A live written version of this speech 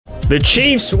The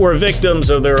Chiefs were victims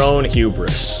of their own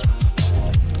hubris,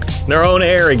 their own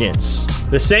arrogance.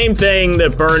 The same thing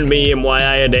that burned me and why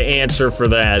I had to answer for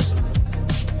that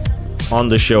on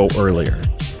the show earlier.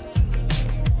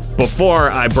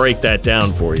 Before I break that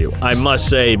down for you, I must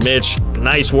say, Mitch,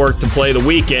 nice work to play the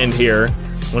Weeknd here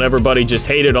when everybody just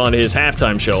hated on his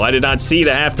halftime show. I did not see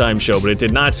the halftime show, but it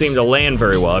did not seem to land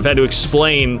very well. I've had to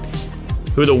explain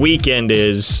who the Weeknd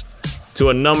is to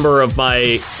a number of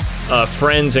my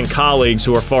friends and colleagues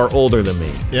who are far older than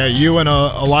me. Yeah, you and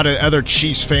a lot of other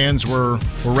Chiefs fans were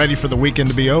ready for the weekend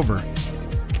to be over.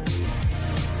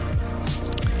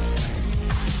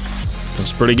 That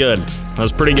was pretty good.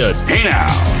 Hey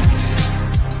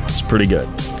now. It's pretty good.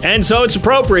 And so it's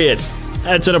appropriate.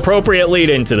 That's an appropriate lead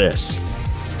into this.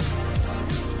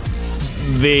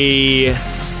 The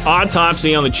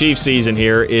autopsy on the Chiefs season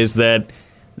here is that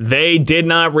they did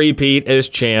not repeat as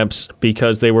champs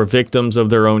because they were victims of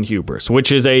their own hubris,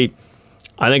 which is I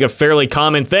think a fairly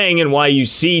common thing, and why you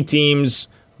see teams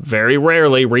very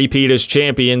rarely repeat as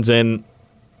champions, and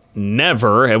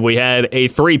never have we had a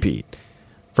three-peat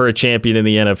for a champion in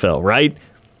the NFL, right?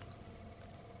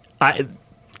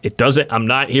 I'm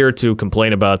not here to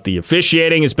complain about the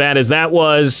officiating, as bad as that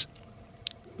was.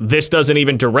 This doesn't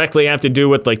even directly have to do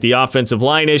with like the offensive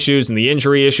line issues and the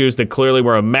injury issues that clearly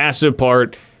were a massive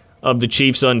part of the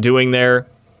Chiefs' undoing there.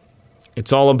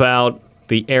 It's all about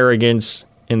the arrogance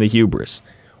and the hubris.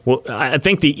 Well, I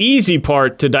think the easy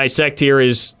part to dissect here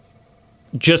is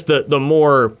just the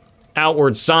more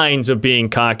outward signs of being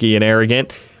cocky and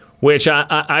arrogant, which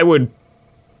I would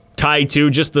tie to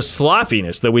just the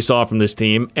sloppiness that we saw from this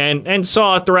team and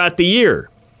saw throughout the year.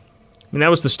 I mean, that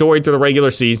was the story through the regular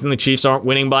season. The Chiefs aren't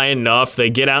winning by enough. They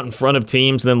get out in front of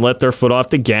teams and then let their foot off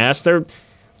the gas. There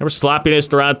was sloppiness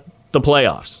throughout the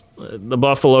playoffs. The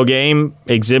Buffalo game,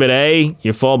 Exhibit A,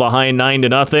 you fall behind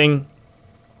 9-0.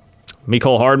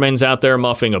 Mecole Hardman's out there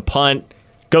muffing a punt.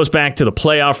 Goes back to the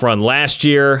playoff run last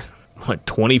year,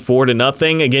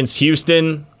 24-0 against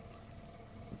Houston.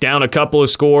 Down a couple of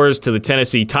scores to the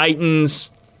Tennessee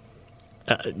Titans.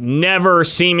 Never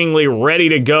seemingly ready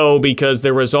to go because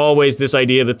there was always this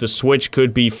idea that the switch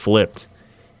could be flipped.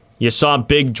 You saw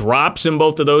big drops in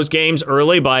both of those games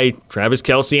early by Travis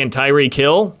Kelce and Tyreek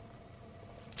Hill.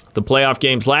 The playoff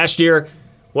games last year,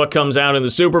 what comes out in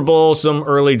the Super Bowl? Some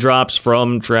early drops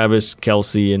from Travis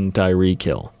Kelce and Tyreek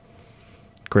Hill.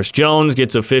 Chris Jones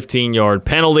gets a 15-yard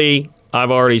penalty.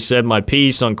 I've already said my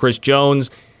piece on Chris Jones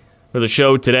for the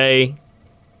show today.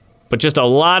 But just a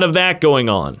lot of that going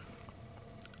on.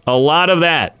 A lot of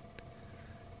that.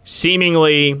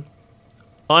 Seemingly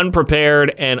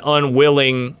unprepared and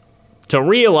unwilling to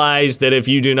realize that if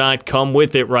you do not come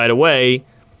with it right away,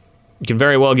 you can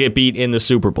very well get beat in the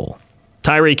Super Bowl.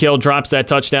 Tyreek Hill drops that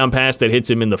touchdown pass that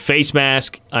hits him in the face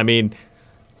mask. I mean,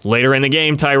 later in the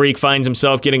game, Tyreek finds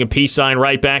himself getting a peace sign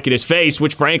right back in his face,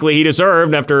 which frankly he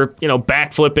deserved after,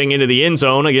 backflipping into the end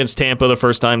zone against Tampa the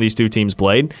first time these two teams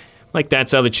played. Like,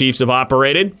 that's how the Chiefs have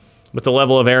operated, with the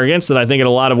level of arrogance that I think in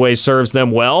a lot of ways serves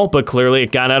them well, but clearly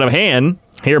it got out of hand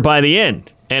here by the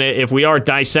end. And if we are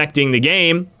dissecting the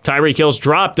game, Tyreek Hill's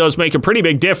drop does make a pretty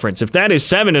big difference. If that is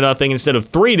 7-0 instead of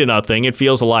 3-0, it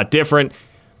feels a lot different.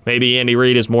 Maybe Andy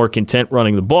Reid is more content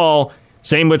running the ball.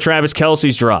 Same with Travis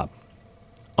Kelce's drop.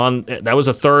 That was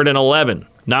a 3rd and 11.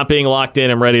 Not being locked in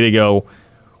and ready to go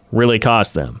really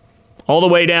cost them. All the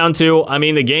way down to,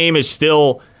 the game is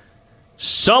still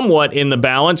somewhat in the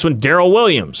balance when Darrell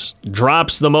Williams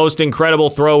drops the most incredible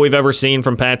throw we've ever seen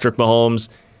from Patrick Mahomes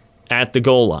at the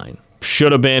goal line.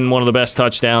 Should have been one of the best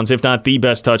touchdowns, if not the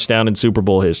best touchdown in Super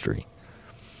Bowl history.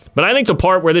 But I think the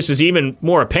part where this is even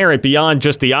more apparent beyond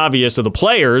just the obvious of the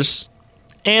players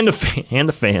and the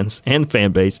fans and the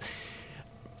fan base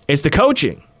is the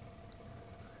coaching.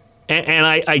 And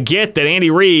I get that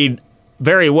Andy Reid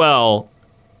very well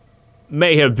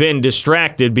may have been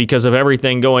distracted because of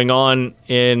everything going on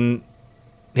in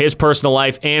his personal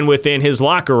life and within his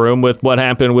locker room with what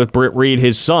happened with Britt Reid,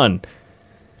 his son.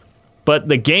 But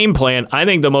the game plan, I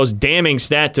think the most damning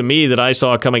stat to me that I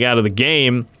saw coming out of the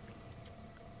game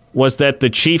was that the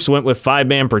Chiefs went with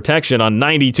 5-man protection on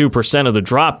 92% of the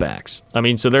dropbacks.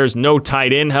 So there's no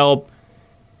tight end help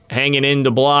hanging in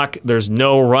to block. There's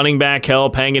no running back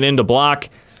help hanging in to block.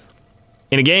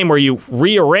 In a game where you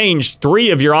rearranged 3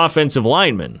 of your offensive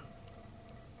linemen.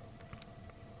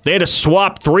 They had to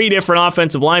swap 3 different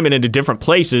offensive linemen into different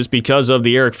places because of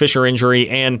the Eric Fisher injury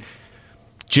and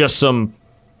just some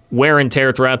wear and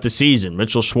tear throughout the season.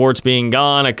 Mitchell Schwartz being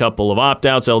gone, a couple of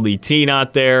opt-outs, LDT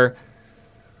not there.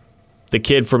 The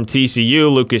kid from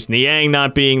TCU, Lucas Niang,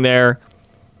 not being there.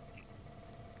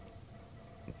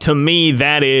 To me,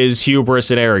 that is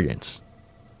hubris and arrogance.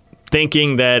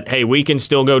 thinking that, hey, we can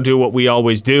still go do what we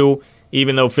always do,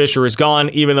 even though Fisher is gone,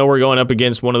 even though we're going up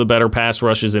against one of the better pass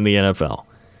rushes in the NFL.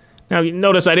 Now,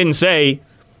 notice I didn't say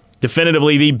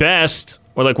definitively the best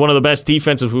or like one of the best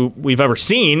defenses we've ever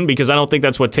seen, because I don't think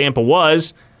that's what Tampa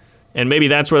was, and maybe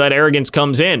that's where that arrogance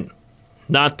comes in,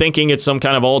 not thinking it's some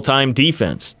kind of all-time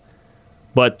defense.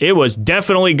 But it was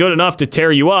definitely good enough to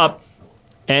tear you up,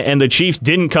 and the Chiefs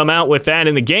didn't come out with that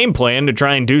in the game plan to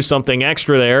try and do something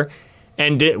extra there,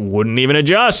 and wouldn't even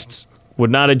adjust,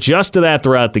 would not adjust to that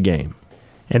throughout the game.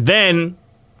 And then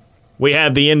we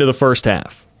have the end of the first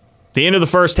half. The end of the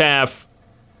first half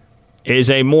is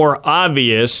a more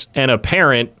obvious and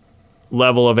apparent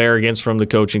level of arrogance from the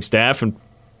coaching staff and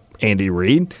Andy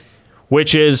Reid,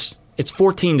 which is it's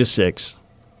 14-6.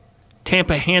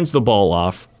 Tampa hands the ball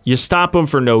off. You stop them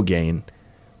for no gain.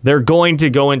 They're going to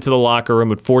go into the locker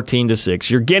room at 14-6.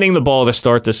 You're getting the ball to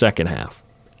start the second half.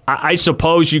 I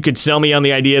suppose you could sell me on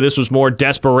the idea this was more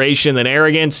desperation than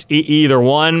arrogance. Either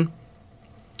one.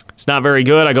 It's not very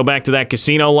good. I go back to that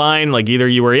casino line. Like, either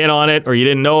you were in on it or you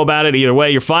didn't know about it. Either way,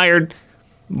 you're fired.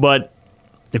 But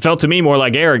it felt to me more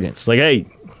like arrogance. Like, hey,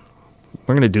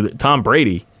 we're going to do that. Tom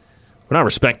Brady, we're not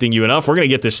respecting you enough. We're going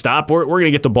to get this stop. We're going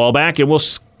to get the ball back, and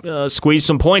we'll squeeze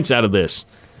some points out of this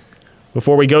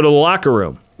before we go to the locker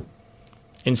room.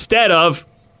 Instead of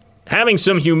having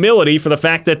some humility for the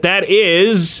fact that that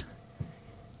is,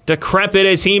 decrepit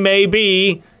as he may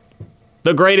be,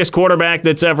 the greatest quarterback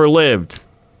that's ever lived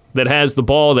that has the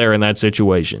ball there in that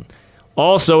situation.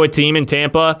 Also a team in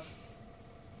Tampa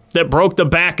that broke the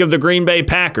back of the Green Bay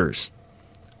Packers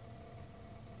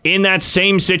in that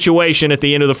same situation at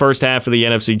the end of the first half of the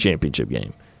NFC Championship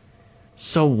game.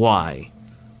 So why?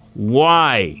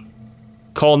 Why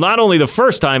call not only the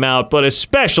first time out, but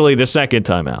especially the second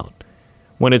time out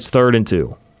when it's 3rd and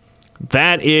 2?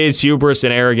 That is hubris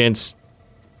and arrogance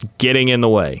getting in the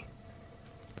way.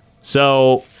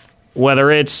 So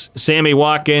whether it's Sammy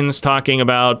Watkins talking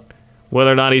about whether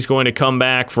or not he's going to come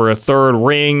back for a 3rd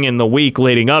ring in the week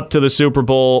leading up to the Super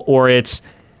Bowl, or it's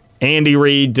Andy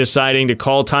Reid deciding to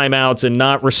call timeouts and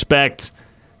not respect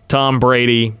Tom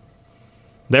Brady,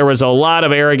 there was a lot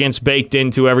of arrogance baked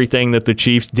into everything that the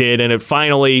Chiefs did, and it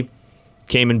finally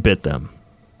came and bit them.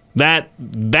 That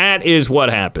is what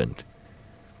happened.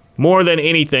 More than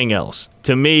anything else.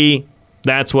 To me,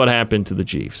 that's what happened to the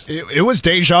Chiefs. It was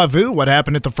deja vu what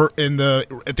happened at the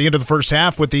end of the first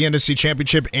half with the NFC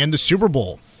Championship and the Super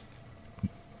Bowl.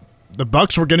 The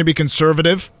Bucs were going to be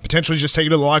conservative, potentially just take it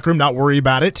to the locker room, not worry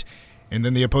about it. And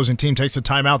then the opposing team takes a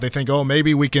timeout. They think, oh,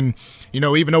 maybe we can,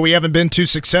 even though we haven't been too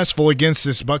successful against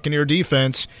this Buccaneer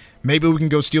defense, maybe we can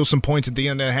go steal some points at the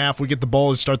end of the half. We get the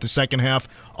ball to start the second half.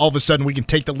 All of a sudden, we can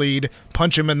take the lead,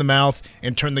 punch him in the mouth,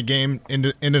 and turn the game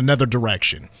in another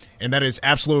direction. And that is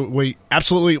absolutely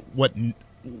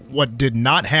what did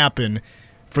not happen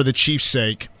for the Chiefs'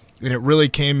 sake. And it really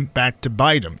came back to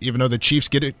bite them. Even though the Chiefs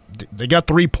they got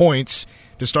 3 points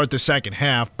to start the second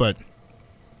half, but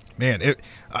man,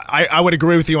 I would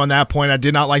agree with you on that point. I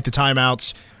did not like the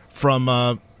timeouts from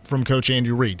Coach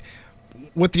Andy Reid.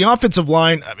 With the offensive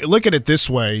line, look at it this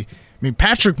way.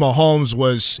 Patrick Mahomes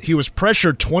was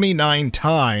pressured 29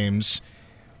 times,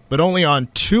 but only on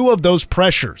 2 of those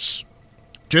pressures,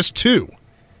 just 2,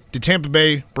 did Tampa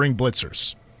Bay bring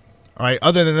blitzers. All right.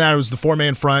 Other than that, it was the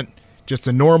 4-man front, just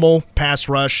a normal pass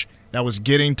rush that was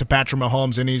getting to Patrick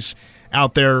Mahomes, and he's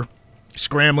out there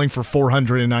scrambling for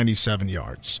 497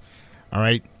 yards. All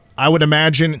right. I would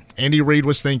imagine Andy Reid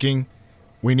was thinking,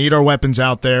 we need our weapons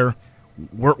out there.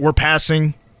 We're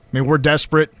passing. We're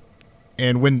desperate.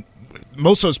 And when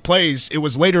most of those plays, it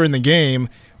was later in the game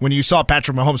when you saw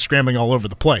Patrick Mahomes scrambling all over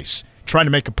the place, trying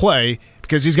to make a play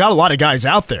because he's got a lot of guys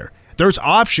out there. There's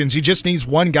options. He just needs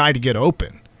one guy to get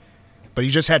open. But he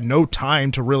just had no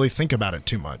time to really think about it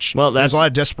too much. Well, there's a lot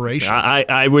of desperation.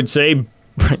 I would say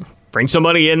bring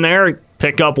somebody in there,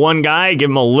 pick up one guy, give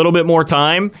him a little bit more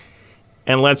time,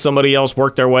 and let somebody else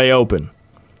work their way open.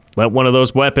 Let one of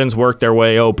those weapons work their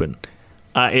way open.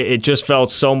 It just felt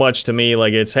so much to me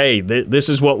like it's, hey, this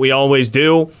is what we always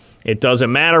do. It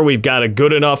doesn't matter. We've got a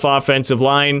good enough offensive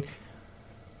line.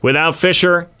 Without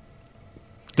Fisher,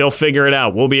 they'll figure it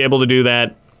out. We'll be able to do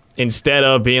that instead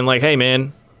of being like, hey,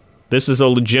 man, this is a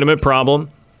legitimate problem.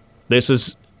 This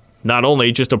is not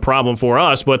only just a problem for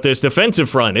us, but this defensive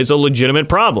front is a legitimate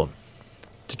problem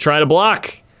to try to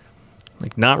block.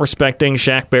 Like not respecting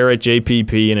Shaq Barrett,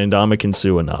 JPP, and Ndamukong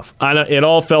Suh enough. It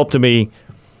all felt to me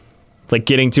like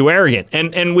getting too arrogant.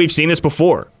 And we've seen this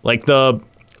before. Like the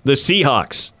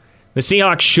Seahawks. The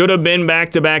Seahawks should have been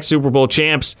back-to-back Super Bowl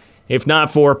champs if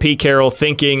not for Pete Carroll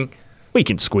thinking, we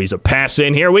can squeeze a pass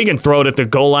in here. We can throw it at the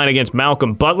goal line against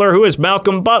Malcolm Butler. Who is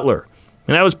Malcolm Butler?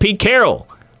 And that was Pete Carroll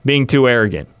being too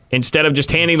arrogant instead of just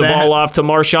handing the ball off to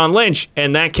Marshawn Lynch,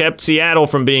 and that kept Seattle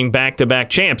from being back-to-back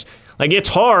champs. Like, it's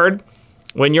hard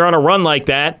when you're on a run like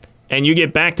that and you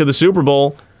get back to the Super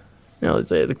Bowl. You know,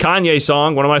 the Kanye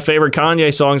song, one of my favorite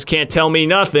Kanye songs, Can't Tell Me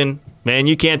Nothing. Man,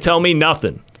 you can't tell me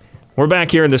nothing. We're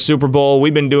back here in the Super Bowl.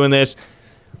 We've been doing this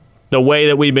the way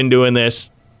that we've been doing this.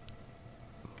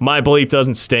 My bleep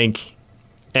doesn't stink.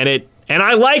 And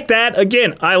I like that.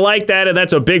 Again, I like that, and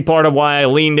that's a big part of why I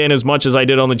leaned in as much as I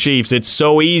did on the Chiefs. It's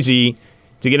so easy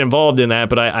to get involved in that,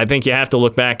 but I think you have to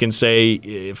look back and say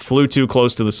it flew too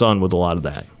close to the sun with a lot of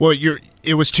that. Well,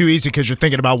 it was too easy because you're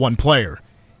thinking about one player.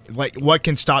 Like, what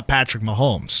can stop Patrick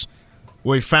Mahomes?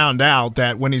 We found out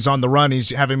that when he's on the run, he's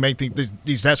having to make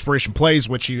these desperation plays,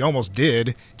 which he almost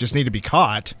did, just need to be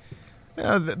caught.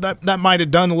 That might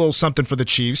have done a little something for the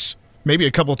Chiefs. Maybe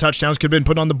a couple of touchdowns could have been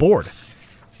put on the board.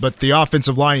 But the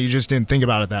offensive line, you just didn't think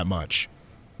about it that much.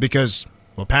 Because,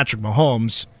 well, Patrick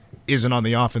Mahomes isn't on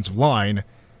the offensive line,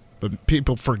 but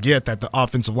people forget that the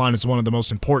offensive line is one of the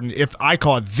most important, if I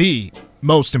call it the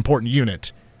most important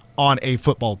unit on a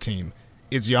football team,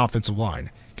 is the offensive line.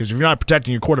 Because if you're not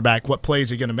protecting your quarterback, what play is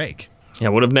he going to make? Yeah,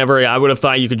 I would have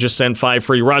thought you could just send 5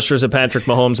 free rushers at Patrick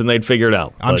Mahomes and they'd figure it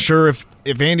out. I'm sure if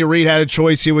Andy Reid had a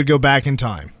choice, he would go back in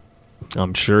time.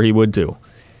 I'm sure he would too.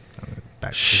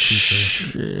 Back to the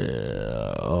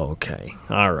future. Okay.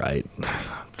 All right.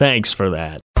 Thanks for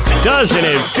that. Doesn't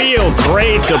it feel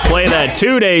great to play that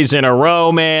 2 days in a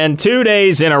row, man? 2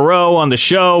 days in a row on the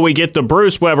show. We get the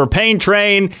Bruce Weber Pain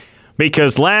Train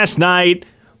because last night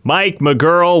Mike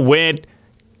McGurl went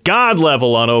God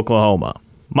level on Oklahoma.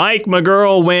 Mike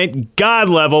McGurl went God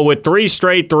level with 3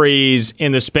 straight threes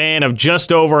in the span of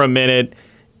just over a minute,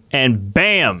 and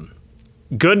bam,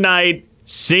 good night,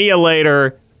 see you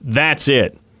later, that's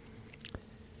it.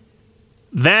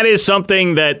 That is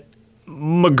something that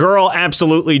McGurl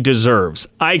absolutely deserves.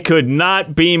 I could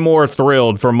not be more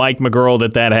thrilled for Mike McGurl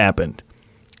that happened.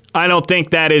 I don't think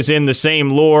that is in the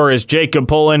same lore as Jacob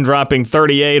Pullen dropping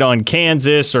 38 on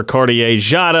Kansas or Cartier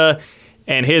Jada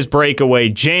and his breakaway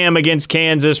jam against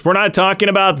Kansas. We're not talking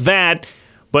about that,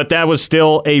 but that was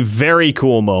still a very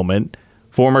cool moment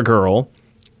for McGurl.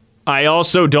 I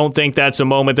also don't think that's a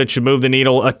moment that should move the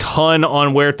needle a ton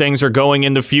on where things are going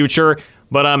in the future,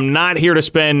 but I'm not here to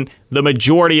spend the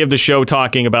majority of the show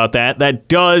talking about that. That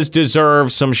does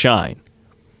deserve some shine.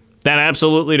 That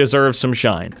absolutely deserves some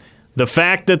shine. The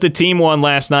fact that the team won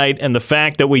last night and the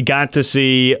fact that we got to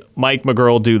see Mike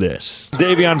McGurl do this.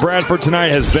 Davion Bradford tonight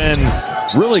has been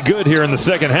really good here in the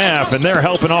second half, and they're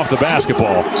helping off the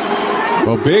basketball.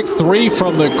 A big 3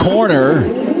 from the corner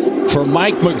for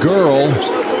Mike McGurl.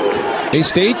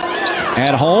 K-State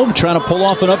at home trying to pull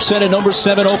off an upset at number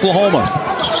 7 Oklahoma.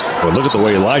 Well, look at the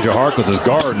way Elijah Harkless is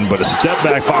guarding, but a step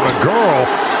back by McGurl.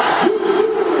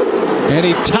 And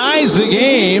he ties the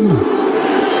game.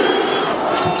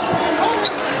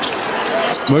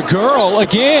 McGurl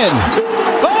again.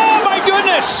 Oh, my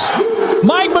goodness!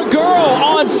 Mike McGurl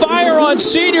on fire on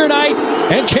senior night,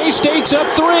 and K-State's up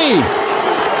 3.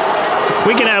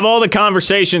 We can have all the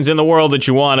conversations in the world that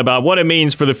you want about what it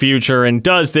means for the future, and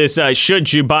does this,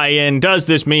 should you buy in? Does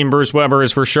this mean Bruce Weber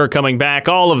is for sure coming back?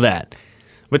 All of that.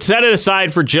 But set it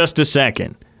aside for just a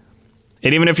second.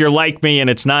 And even if you're like me and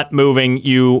it's not moving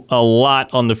you a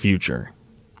lot on the future,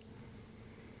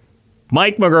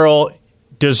 Mike McGurl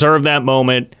deserved that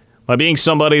moment by being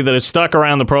somebody that has stuck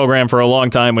around the program for a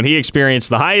long time when he experienced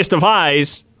the highest of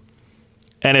highs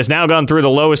and has now gone through the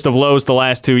lowest of lows the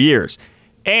last 2 years.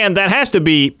 And that has to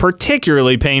be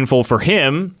particularly painful for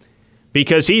him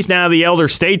because he's now the elder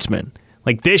statesman.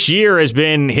 Like, this year has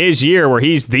been his year where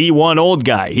he's the one old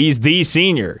guy. He's the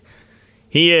senior.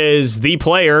 He is the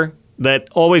player that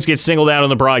always gets singled out on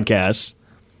the broadcast,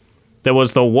 that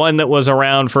was the one that was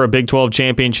around for a Big 12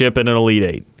 championship and an Elite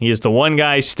Eight. He is the one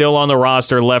guy still on the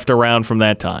roster left around from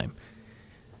that time.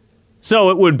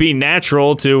 So it would be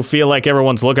natural to feel like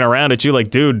everyone's looking around at you like,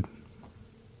 dude,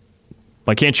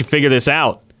 why can't you figure this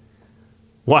out?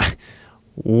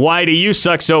 Why do you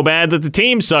suck so bad that the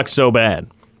team sucks so bad?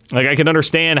 Like, I can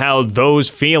understand how those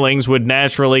feelings would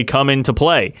naturally come into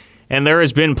play. And there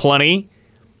has been plenty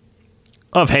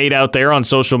of hate out there on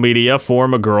social media for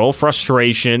McGurl,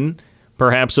 frustration,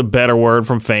 perhaps a better word,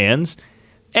 from fans,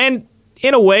 and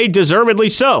in a way, deservedly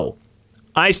so.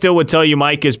 I still would tell you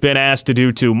Mike has been asked to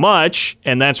do too much,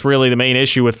 and that's really the main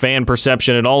issue with fan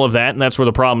perception and all of that, and that's where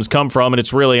the problems come from, and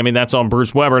it's really, I mean, that's on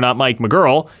Bruce Weber, not Mike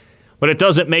McGurl, but it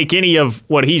doesn't make any of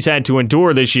what he's had to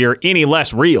endure this year any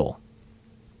less real.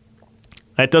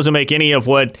 That doesn't make any of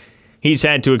what he's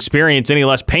had to experience any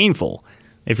less painful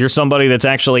if you're somebody that's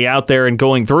actually out there and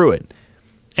going through it.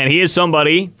 And he is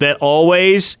somebody that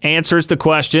always answers the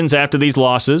questions after these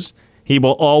losses. He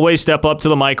will always step up to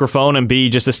the microphone and be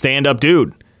just a stand-up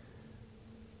dude.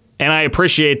 And I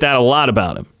appreciate that a lot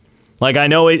about him. Like, I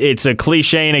know it's a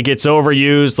cliche and it gets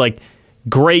overused. Like,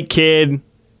 great kid,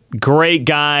 great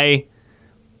guy,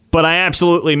 but I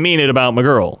absolutely mean it about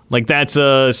McGuirl. Like, that's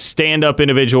a stand-up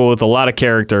individual with a lot of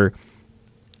character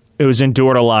who's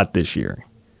endured a lot this year.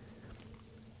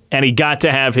 And he got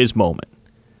to have his moment.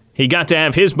 He got to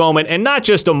have his moment, and not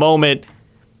just a moment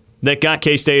that got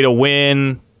K-State a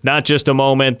win, not just a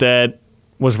moment that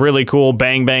was really cool,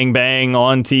 bang, bang, bang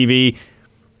on TV.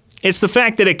 It's the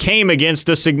fact that it came against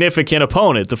a significant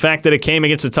opponent, the fact that it came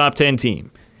against a top 10 team.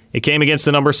 It came against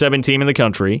the number 7 team in the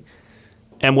country.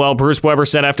 And while Bruce Weber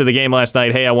said after the game last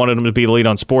night, hey, I wanted him to be the lead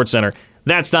on SportsCenter,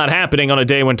 that's not happening on a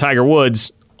day when Tiger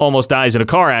Woods almost dies in a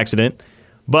car accident.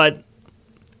 But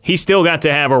he still got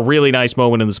to have a really nice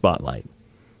moment in the spotlight.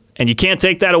 And you can't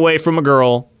take that away from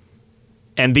McGuirl.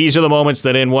 And these are the moments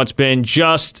that in what's been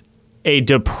just a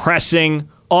depressing,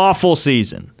 awful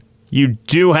season, you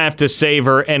do have to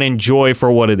savor and enjoy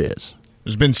for what it is.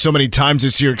 There's been so many times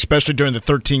this year, especially during the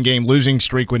 13-game losing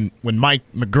streak, when Mike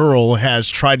McGuirl has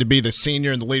tried to be the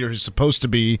senior and the leader he's supposed to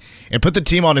be and put the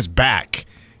team on his back.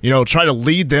 Try to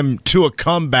lead them to a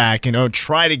comeback,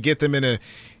 try to get them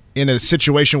in a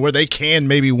situation where they can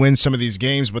maybe win some of these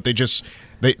games, but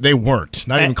they weren't,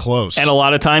 not even close. And a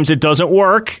lot of times it doesn't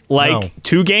work, like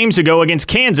 2 games ago against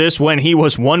Kansas when he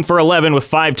was 1 for 11 with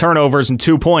 5 turnovers and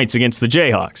 2 points against the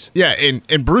Jayhawks. Yeah,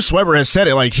 and Bruce Weber has said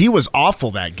it, like, he was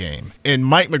awful that game. And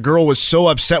Mike McGuirl was so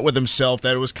upset with himself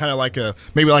that it was kind of like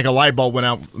maybe a light bulb went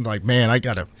out, like, man, I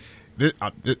got to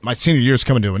 – my senior year is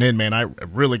coming to an end, man. I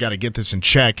really got to get this in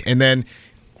check. And then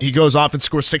he goes off and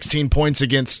scores 16 points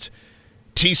against –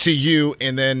 TCU,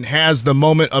 and then has the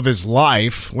moment of his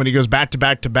life when he goes back to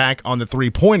back on the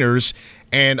 3-pointers.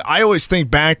 And I always think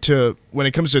back to when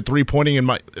it comes to three-pointing and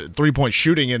my three-point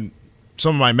shooting and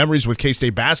some of my memories with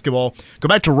K-State basketball. Go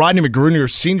back to Rodney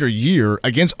McGruner's senior year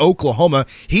against Oklahoma.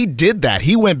 He did that.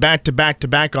 He went back to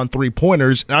back on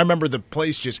 3-pointers, and I remember the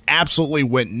place just absolutely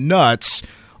went nuts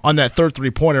on that third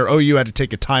 3-pointer. OU had to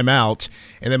take a timeout,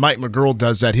 and then Mike McGuirl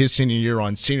does that his senior year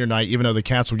on senior night, even though the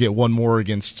Cats will get one more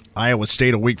against Iowa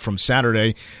State a week from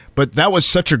Saturday. But that was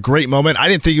such a great moment. I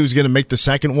didn't think he was going to make the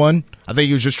second one. I think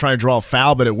he was just trying to draw a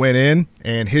foul, but it went in,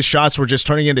 and his shots were just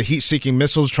turning into heat-seeking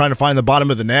missiles, trying to find the bottom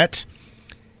of the net.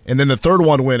 And then the third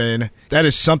one went in. That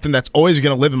is something that's always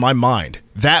going to live in my mind.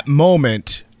 That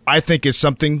moment, I think, is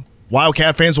something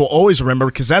Wildcat fans will always remember,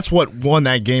 because that's what won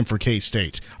that game for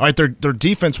K-State. All right, their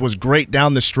defense was great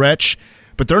down the stretch,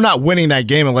 but they're not winning that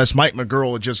game unless Mike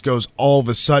McGuirl just goes all of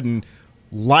a sudden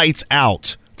lights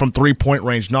out from 3-point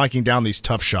range, knocking down these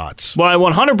tough shots. Well, I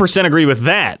 100% agree with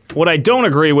that. What I don't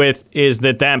agree with is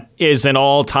that is an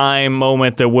all-time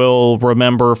moment that we'll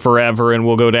remember forever and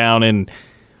will go down in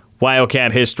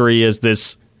Wildcat history as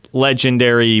this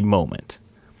legendary moment.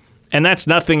 And that's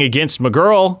nothing against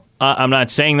McGuirl. I'm not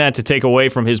saying that to take away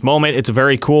from his moment. It's a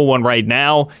very cool one right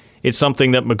now. It's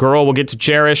something that McGuirl will get to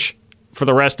cherish for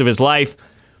the rest of his life.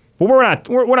 But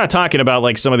we're not talking about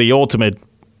like some of the ultimate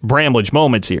Bramlage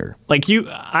moments here. Like you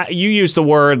used the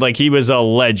word like he was a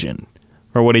legend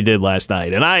for what he did last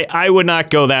night, and I would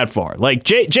not go that far. Like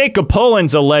Jacob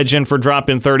Pullen's a legend for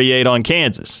dropping 38 on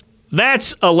Kansas.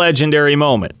 That's a legendary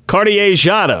moment.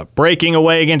 Cartier-Jada breaking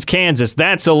away against Kansas.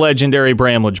 That's a legendary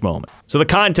Bramlage moment. So the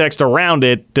context around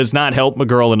it does not help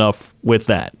McGuirl enough with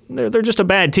that. They're just a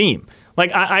bad team.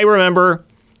 Like I remember,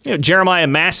 Jeremiah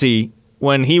Massey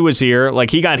when he was here. Like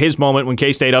he got his moment when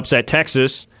K-State upset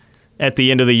Texas at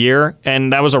the end of the year,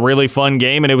 and that was a really fun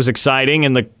game, and it was exciting,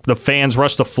 and the fans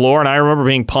rushed the floor, and I remember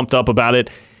being pumped up about it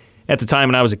at the time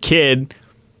when I was a kid.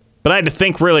 But I had to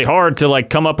think really hard to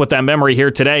like come up with that memory here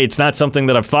today. It's not something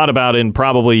that I've thought about in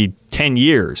probably 10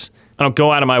 years. I don't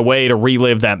go out of my way to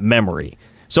relive that memory.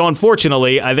 So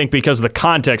unfortunately, I think because of the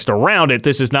context around it,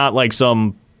 this is not like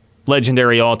some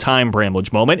legendary all-time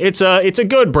Bramlage moment. It's a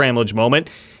good Bramlage moment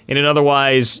in an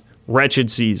otherwise wretched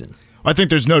season. I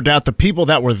think there's no doubt the people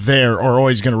that were there are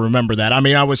always going to remember that. I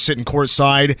mean, I was sitting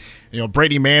courtside.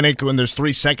 Brady Manick, when there's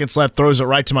 3 seconds left, throws it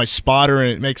right to my spotter,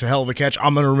 and it makes a hell of a catch.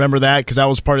 I'm going to remember that because that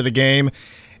was part of the game.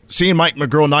 Seeing Mike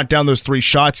McGuirl knock down those 3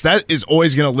 shots, that is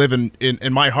always going to live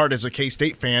in my heart as a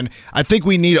K-State fan. I think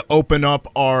we need to open up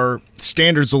our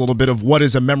standards a little bit of what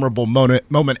is a memorable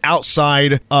moment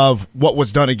outside of what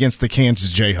was done against the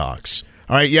Kansas Jayhawks.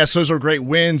 All right, yes, those are great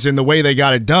wins, and the way they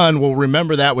got it done, we'll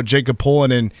remember that with Jacob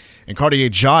Pullen and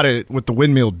Cartier-Jada with the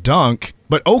windmill dunk.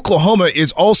 But Oklahoma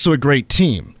is also a great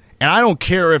team, and I don't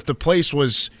care if the place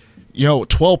was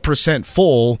 12%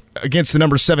 full against the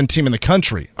number 7 team in the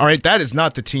country. All right, that is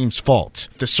not the team's fault.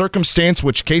 The circumstance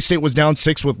which K-State was down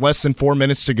 6 with less than 4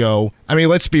 minutes to go, I mean,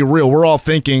 let's be real. We're all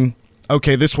thinking,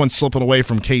 okay, this one's slipping away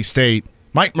from K-State.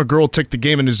 Mike McGuirl took the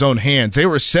game in his own hands. They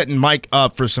were setting Mike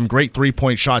up for some great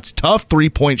three-point shots, tough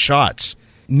three-point shots.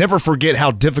 Never forget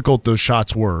how difficult those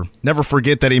shots were. Never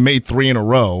forget that he made 3 in a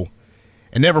row.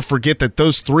 And never forget that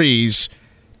those threes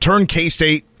turned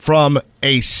K-State from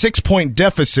a 6-point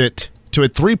deficit to a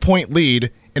 3-point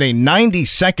lead in a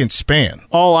 90-second span.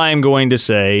 All I'm going to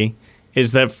say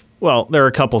is that, well, there are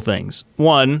a couple things.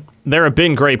 One, there have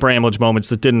been great Bramlage moments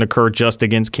that didn't occur just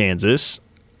against Kansas.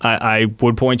 I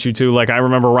would point you to, I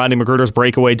remember Rodney McGruder's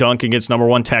breakaway dunk against number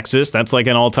 1 Texas. That's like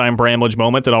an all-time Bramlage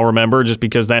moment that I'll remember just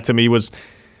because that to me was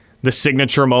the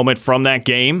signature moment from that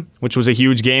game, which was a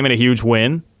huge game and a huge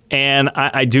win. And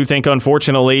I do think,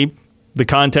 unfortunately, the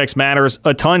context matters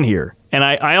a ton here. And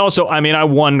I also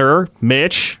wonder,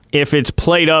 Mitch, if it's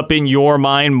played up in your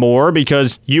mind more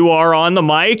because you are on the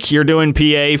mic, you're doing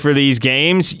PA for these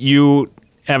games, you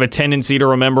have a tendency to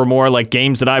remember more like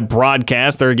games that I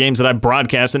broadcast. There are games that I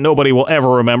broadcast that nobody will ever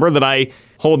remember that I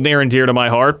hold near and dear to my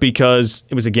heart because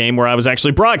it was a game where I was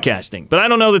actually broadcasting. But I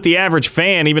don't know that the average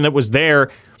fan, even that was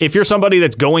there, if you're somebody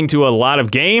that's going to a lot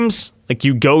of games, like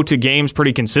you go to games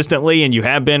pretty consistently and you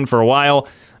have been for a while,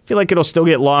 I feel like it'll still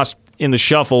get lost in the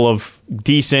shuffle of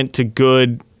decent to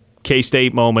good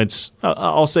K-State moments.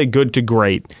 I'll say good to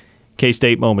great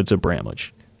K-State moments at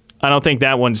Bramlage. I don't think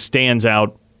that one stands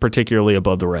out particularly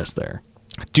above the rest there.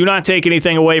 Do not take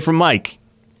anything away from Mike.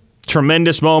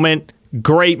 Tremendous moment,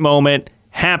 great moment,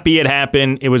 happy it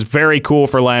happened. It was very cool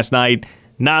for last night.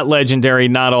 Not legendary,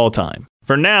 not all time.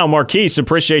 For now, Marquise,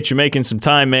 appreciate you making some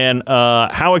time, man.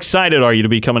 How excited are you to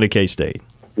be coming to K-State?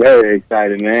 Very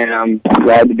excited, man. I'm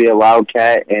glad to be a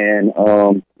Wildcat, and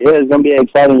it's going to be an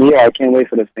exciting year. I can't wait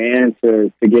for the fans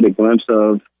to get a glimpse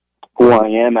of who I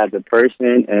am as a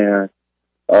person and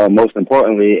most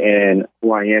importantly, and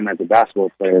who I am as a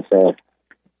basketball player. So,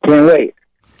 can't wait.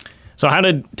 So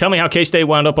tell me how K-State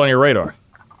wound up on your radar.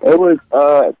 It was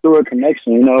through a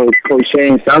connection. Coach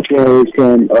Shane Southwell is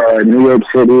from New York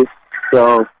City.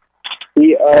 So,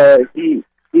 he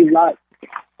locked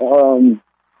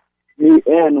me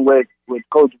in with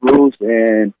Coach Bruce,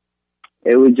 and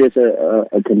it was just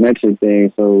a connection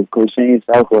thing. So, Coach Shane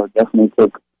Southwell definitely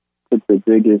took the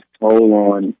biggest toll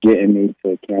on getting me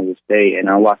to Kansas State, and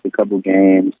I watched a couple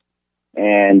games,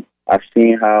 and I've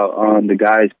seen how the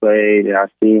guys played, and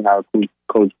I've seen how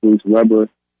Coach Bruce Weber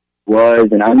was,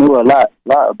 and I knew a lot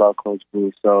about Coach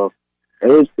Bruce, so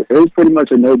it was pretty much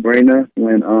a no-brainer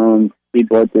when he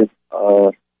brought this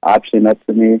option up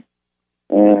to me,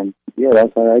 and yeah,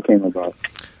 that's how that came about.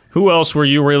 Who else were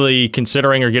you really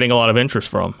considering or getting a lot of interest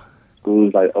from?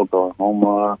 Schools like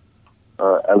Oklahoma,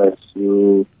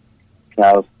 LSU,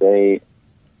 Cal State,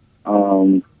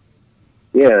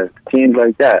 teams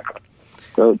like that.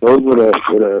 So those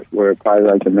were probably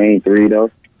like the main 3, though.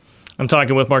 I'm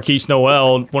talking with Marquise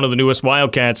Noel, one of the newest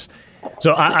Wildcats.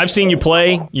 So I've seen you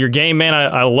play. Your game, man,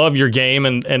 I love your game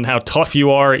and how tough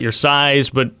you are at your size.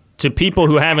 But to people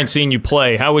who haven't seen you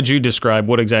play, how would you describe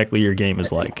what exactly your game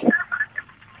is like?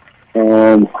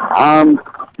 Well,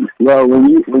 when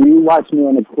you watch me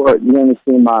on the court, you're going to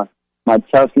see my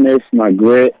toughness, my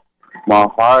grit, my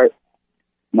heart,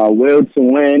 my will to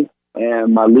win,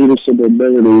 and my leadership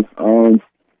ability.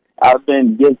 I've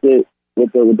been gifted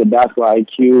with the basketball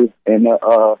IQ and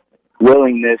the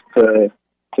willingness to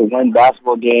win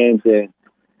basketball games and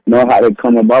know how to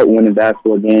come about winning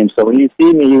basketball games. So when you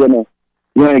see me, you're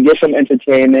gonna get some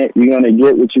entertainment. You're gonna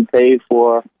get what you paid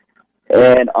for,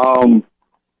 and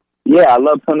I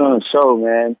love putting on a show,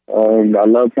 man. I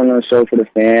love putting on a show for the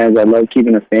fans. I love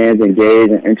keeping the fans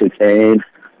engaged and entertained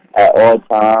at all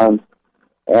times.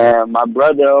 And my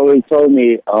brother always told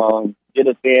me, give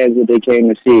the fans what they came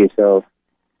to see. So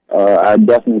I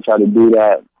definitely try to do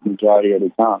that majority of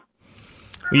the time.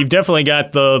 You've definitely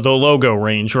got the logo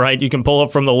range, right? You can pull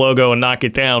up from the logo and knock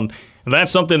it down. And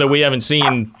that's something that we haven't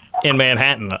seen in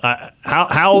Manhattan.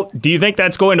 How do you think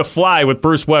that's going to fly with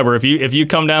Bruce Weber if you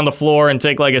come down the floor and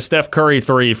take like a Steph Curry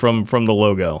 3 from the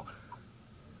logo?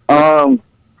 Those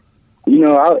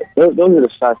are the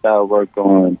shots that I work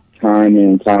on time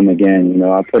and time again.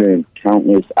 I put in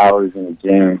countless hours in the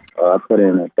gym. I put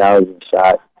in 1,000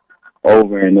 shots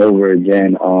over and over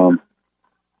again.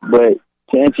 But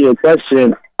to answer your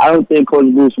question, I don't think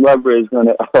Coach Bruce Weber is going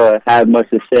to have much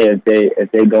to say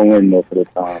if they go in most of the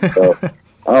time. So,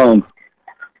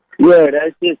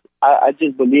 that's just I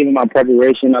just believe in my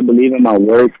preparation. I believe in my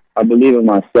work. I believe in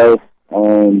myself.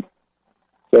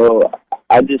 So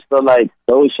I just feel like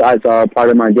those shots are a part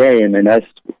of my game, and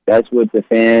that's what the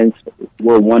fans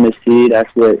will want to see. That's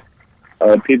what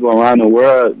people around the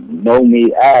world know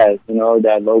me as,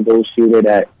 that logo shooter,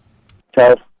 that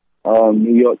tough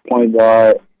New York point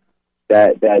guard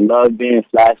that loves being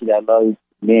flashy, that loves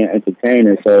being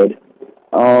entertaining. So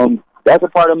that's a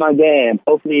part of my game.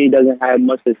 Hopefully he doesn't have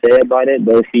much to say about it,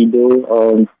 but if he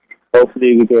do,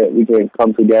 hopefully we can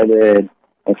come together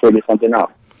and figure something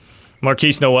out.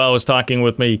 Markquis Nowell was talking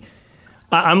with me.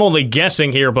 I'm only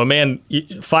guessing here, but man,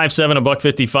 5'7",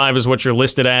 $155 is what you're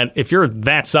listed at. If you're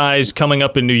that size coming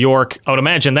up in New York, I would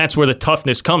imagine that's where the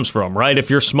toughness comes from, right? If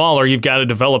you're smaller, you've got to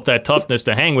develop that toughness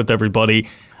to hang with everybody.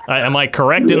 Am I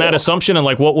correct in that assumption? And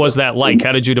what was that like?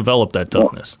 How did you develop that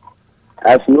toughness?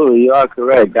 Absolutely, you are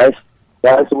correct.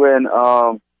 That's when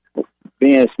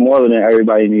being smaller than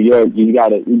everybody in New York, you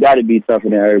gotta be tougher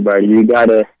than everybody. You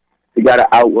gotta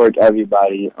outwork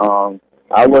everybody.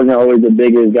 I wasn't always the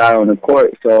biggest guy on the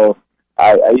court, so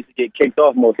I used to get kicked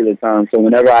off most of the time. So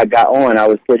whenever I got on, I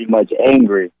was pretty much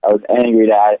angry. I was angry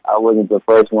that I wasn't the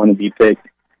first one to be picked.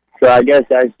 So I guess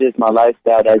that's just my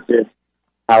lifestyle. That's just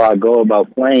how I go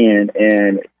about playing,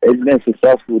 and it's been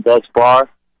successful thus far.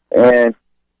 And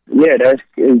yeah,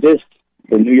 it's just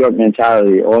the New York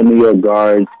mentality. All New York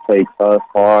guards play tough,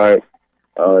 hard.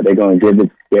 They're going to give it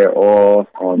their all.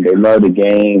 They love the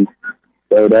game.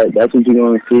 So that's what you're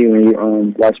going to see when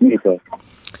you watch me play.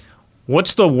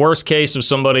 What's the worst case of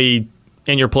somebody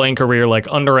in your playing career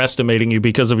underestimating you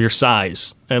because of your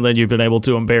size, and then you've been able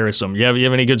to embarrass them? You have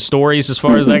any good stories as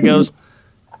far as that goes?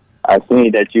 I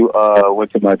seen that you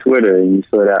went to my Twitter and you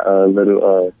saw that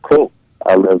little quote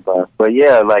I live by. But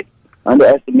yeah,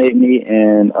 underestimate me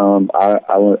and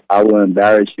I will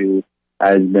embarrass you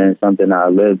has been something I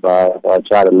live by, or I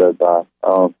try to live by,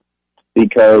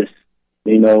 because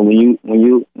when you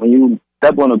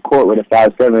step on the court with a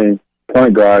 5'7"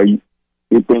 point guard,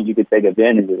 you think you could take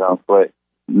advantage of them, but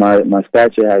my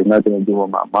stature has nothing to do with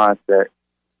my mindset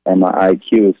and my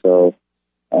IQ. So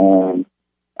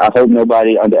I hope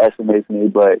nobody underestimates me,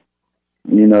 but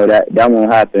that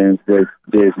won't happen with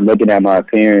just looking at my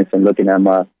appearance and looking at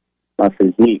my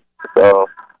physique. So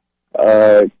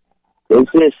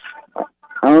it's just,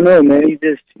 I don't know, man. You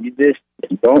just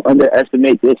don't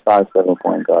underestimate this 5'7"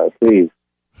 point guard, please.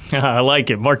 I like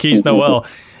it. Markquis Nowell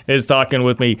is talking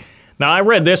with me. Now, I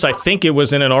read this. I think it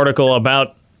was in an article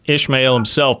about Ismael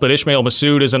himself, but Ismael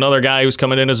Massoud is another guy who's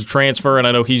coming in as a transfer, and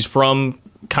I know he's from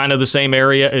kind of the same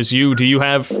area as you. Do you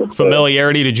have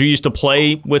familiarity? Did you used to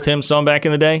play with him some back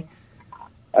in the day?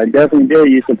 I definitely did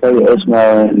used to play with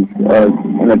Ismael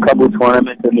in a couple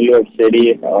tournaments in New York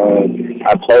City.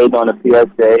 I played on a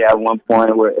PSA at one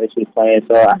point where Ish was playing,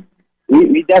 so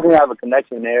we definitely have a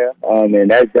connection there, and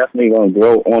that's definitely going to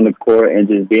grow on the court and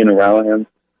just being around him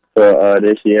for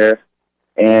this year.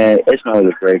 And Ismael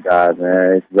is a great guy,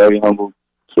 man. He's a very humble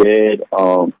kid,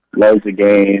 loves the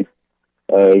game.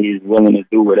 He's willing to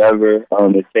do whatever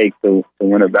it takes to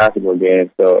win a basketball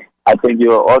game. So I think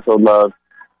you'll also love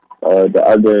the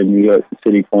other New York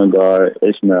City point guard,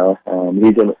 Ismael.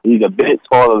 He's a bit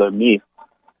taller than me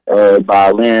by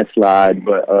a landslide,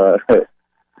 but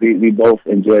we both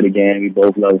enjoy the game. We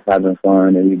both love having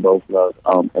fun, and we both love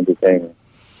entertainment.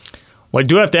 Well, I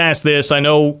do have to ask this. I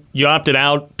know you opted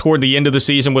out toward the end of the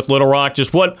season with Little Rock.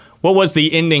 Just what was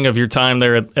the ending of your time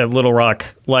there at Little Rock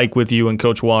like with you and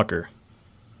Coach Walker?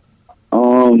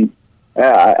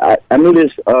 I knew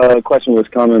this question was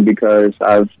coming because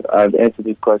I've answered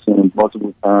this question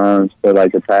multiple times for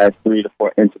the past 3 to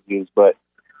 4 interviews, but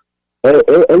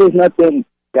it was nothing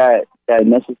that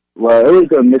necessary. Well, it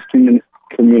was a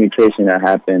miscommunication that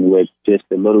happened with just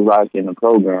the Little Rock in the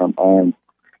program. I'm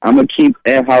gonna keep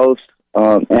in-house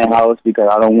because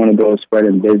I don't want to go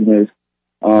spreading business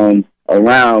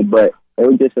around, but it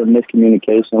was just a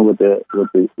miscommunication with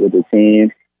the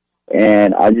team.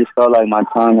 And I just felt like my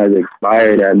time has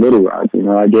expired at Little Rock.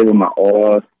 I gave it my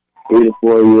all, 3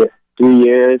 to 3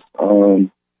 years of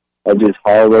just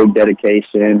hard work,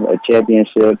 dedication, a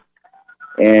championship.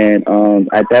 And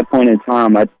at that point in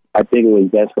time, I think it was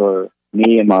best for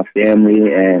me and my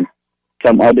family and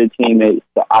some other teammates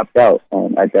to opt out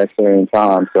at that certain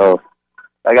time. So,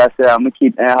 like I said, I'm going to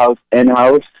keep in-house. I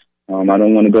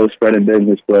don't want to go spreading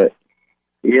business, but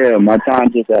yeah, my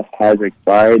time just has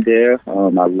expired there.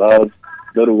 I love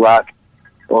Little Rock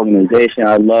organization.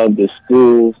 I love the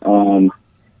school.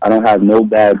 I don't have no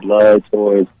bad blood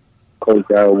towards Coach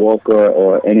Darryl Walker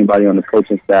or anybody on the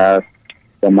coaching staff.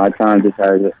 So my time just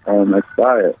has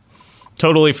expired.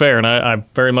 Totally fair, and I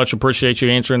very much appreciate you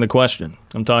answering the question.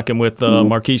 I'm talking with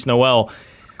Markquis Nowell.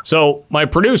 So my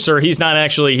producer, he's not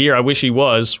actually here. I wish he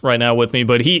was right now with me,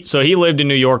 but he lived in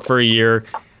New York for a year.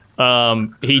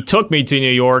 He took me to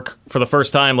New York for the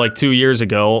first time like 2 years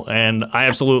ago, and I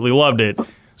absolutely loved it.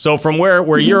 So from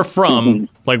where you're from,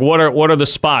 like what are the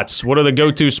spots? What are the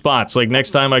go-to spots? Like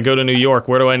next time I go to New York,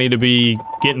 where do I need to be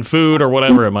getting food or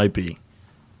whatever it might be?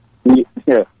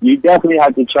 Yeah, you definitely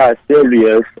have to try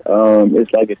Sylvia's.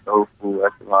 It's like a soul food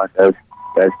restaurant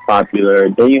that's popular.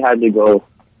 Then you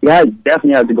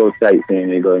definitely have to go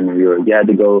sightseeing and go to New York. You have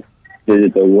to go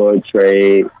visit the World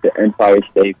Trade, the Empire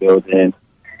State Building,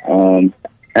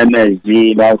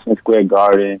 MSG, Madison Square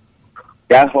Garden.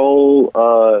 That whole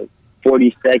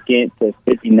 42nd to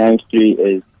 59th Street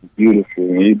is beautiful.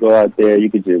 When you go out there, you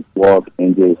could just walk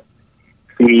and just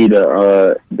see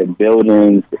the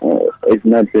buildings. It's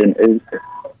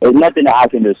nothing that I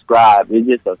can describe. It's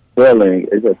just a feeling.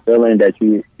 It's a feeling that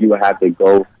you will have to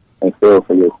go and feel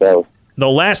for yourself. The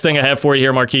last thing I have for you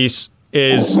here, Marquise,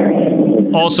 is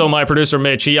also my producer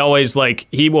Mitch. He always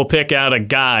he will pick out a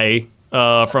guy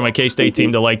from a K-State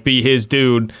team to be his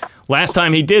dude. Last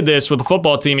time he did this with the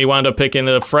football team, he wound up picking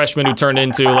the freshman who turned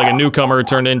into a newcomer who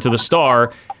turned into the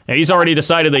star. And he's already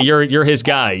decided that you're his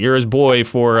guy. You're his boy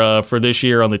for this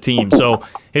year on the team. So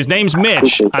his name's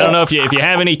Mitch. I don't know if you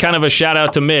have any kind of a shout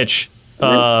out to Mitch.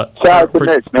 Shout out to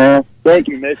Mitch, man. Thank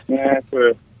you, Mitch, man,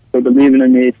 for believing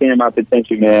in me, seeing my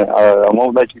potential, man. I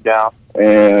won't let you down,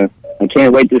 and I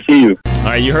can't wait to see you. All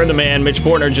right, you heard the man. Mitch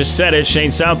Fortner just said it.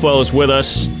 Shane Southwell is with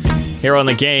us here on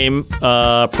the game.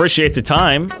 Appreciate the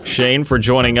time, Shane, for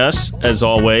joining us, as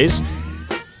always.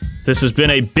 This has been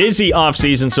a busy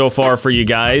offseason so far for you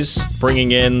guys,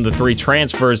 bringing in the 3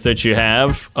 transfers that you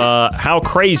have. How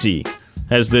crazy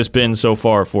has this been so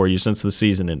far for you since the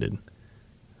season ended?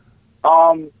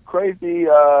 Crazy,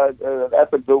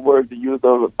 that's a good word to use,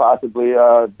 though, possibly.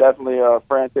 Definitely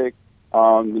frantic.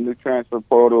 The new transfer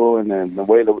portal and then the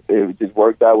way that it just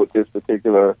worked out with this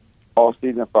particular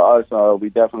offseason for us, we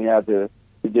definitely had to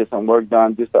get some work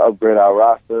done just to upgrade our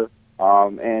roster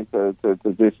and to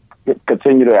just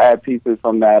continue to add pieces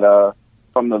from that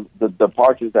from the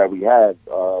departures that we had.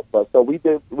 But so we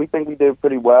think we did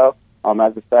pretty well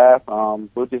as a staff.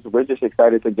 We're just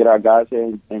excited to get our guys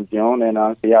here in June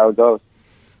and see how it goes.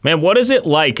 Man, what is it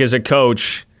like as a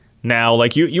coach now?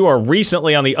 You are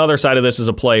recently on the other side of this as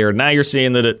a player. Now you're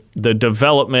seeing the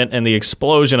development and the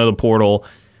explosion of the portal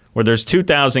where there's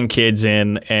 2,000 kids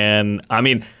in. And, I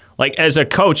mean, as a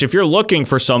coach, if you're looking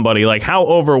for somebody, how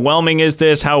overwhelming is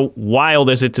this? How wild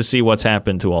is it to see what's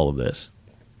happened to all of this?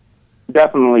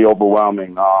 Definitely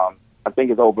overwhelming. I think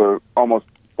it's over almost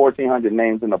 1,400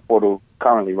 names in the portal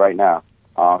currently right now.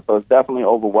 So it's definitely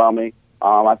overwhelming.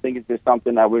 I think it's just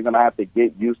something that we're going to have to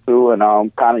get used to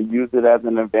and kind of use it as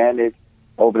an advantage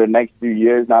over the next few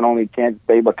years, not only Kansas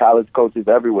State, but college coaches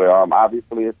everywhere.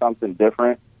 Obviously, it's something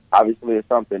different. Obviously, it's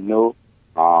something new.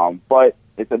 But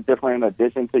it's a different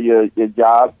addition to your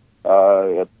job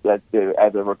as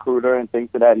a recruiter and things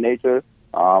of that nature.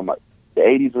 The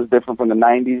 80s was different from the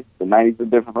 90s. The 90s was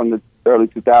different from the early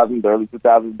 2000s. The early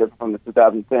 2000s was different from the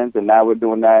 2010s. And now we're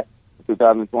doing that in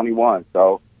 2021.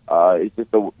 So it's just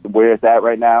where it's at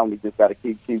right now. And we just got to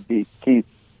keep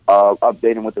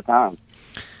updating with the times.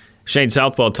 Shane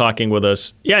Southwell talking with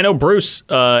us. Yeah, I know Bruce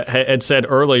had said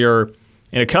earlier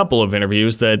in a couple of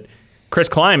interviews that Chris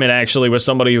Klieman actually was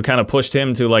somebody who kind of pushed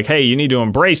him to hey, you need to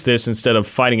embrace this instead of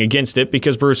fighting against it,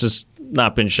 because Bruce has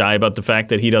not been shy about the fact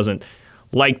that he doesn't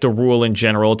like the rule in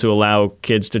general to allow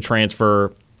kids to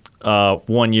transfer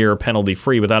 1 year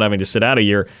penalty-free without having to sit out a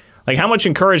year. How much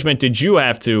encouragement did you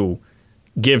have to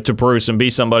give to Bruce and be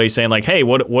somebody saying hey,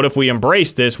 what if we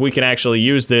embrace this? We can actually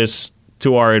use this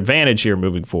to our advantage here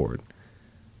moving forward.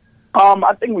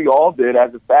 I think we all did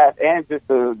as a staff, and just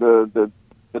the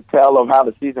tale of how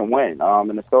the season went,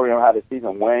 and the story of how the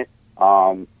season went.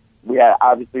 We had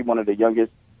obviously one of the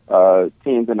youngest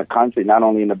teams in the country, not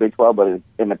only in the Big 12, but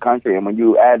in the country. And when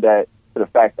you add that to the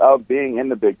fact of being in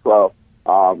the Big 12,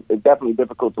 it's definitely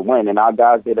difficult to win. And our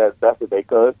guys did as best as they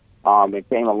could. It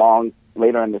came along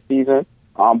later in the season.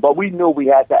 But we knew we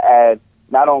had to add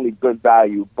not only good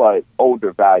value, but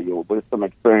older value with some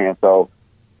experience. So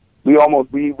we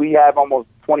have almost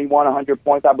 2,100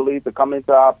 points, I believe, to come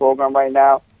into our program right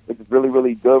now, which is really,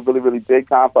 really good, really, really big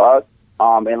time for us.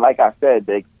 And like I said,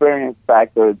 the experience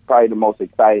factor is probably the most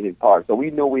exciting part. So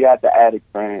we knew we had to add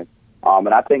experience. And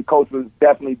I think Coach was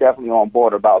definitely on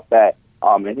board about that.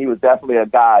 And he was definitely a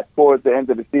guy towards the end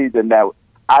of the season that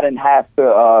I didn't have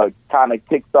to kind of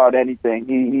kickstart anything.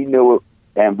 He knew it,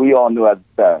 and we all knew as a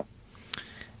staff.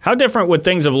 How different would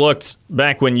things have looked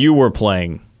back when you were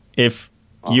playing if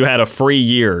you had a free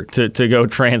year to go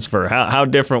transfer? How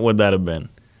different would that have been?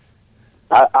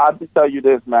 I'll just tell you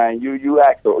this, man. You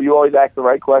always ask the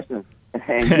right questions,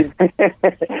 and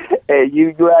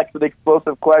you asked an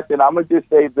explosive question. I'm gonna just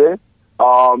say this.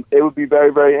 It would be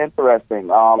very, very interesting.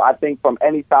 I think from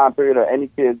any time period or any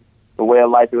kid's way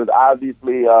of life, it was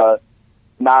obviously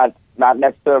not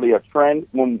necessarily a trend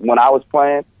when I was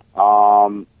playing.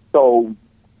 So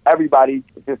everybody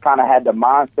just kind of had the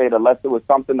mindset, unless it was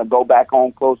something to go back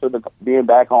home closer to being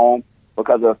back home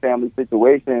because of a family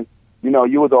situation.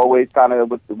 You was always kind of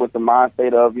with the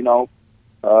mindset of,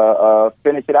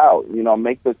 finish it out.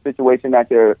 Make the situation that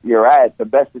you're at the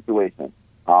best situation.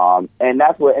 And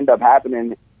that's what ended up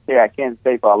happening here at Kansas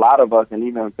State for a lot of us, and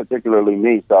even particularly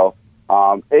me. So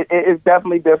it's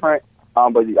definitely different.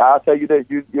 But I'll tell you this,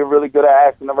 you're really good at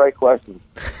asking the right questions.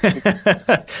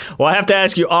 Well, I have to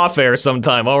ask you off air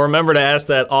sometime. I'll remember to ask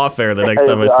that off air the next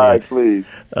time I see you. All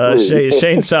right, please.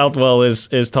 Shane Southwell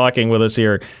is talking with us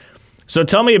here. So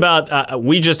tell me about,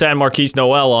 we just had Marquise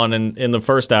Noel on in the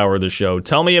first hour of the show.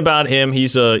 Tell me about him.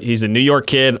 He's a New York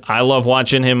kid. I love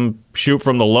watching him shoot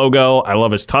from the logo. I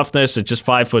love his toughness at just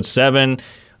 5'7".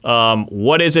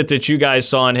 What is it that you guys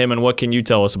saw in him, and what can you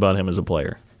tell us about him as a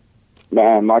player?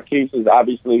 Man, Marquise is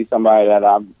obviously somebody that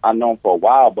I've known for a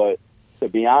while, but to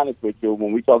be honest with you,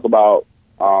 when we talk about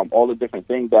all the different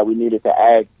things that we needed to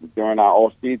add during our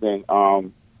off-season,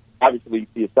 obviously you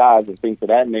see his size and things of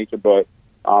that nature, but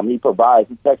he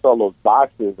checks all those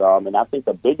boxes, and I think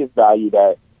the biggest value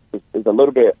that is a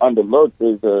little bit underlooked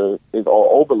is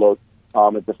or overlooked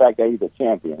is the fact that he's a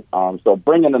champion. So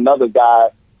bringing another guy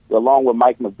along with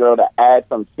Mike McGurl to add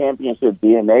some championship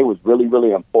DNA was really,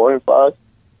 really important for us.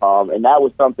 And that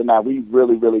was something that we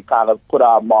really, really kind of put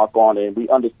our mark on, and we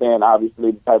understand,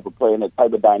 obviously, the type of play and the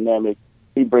type of dynamic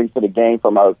he brings to the game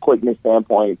from a quickness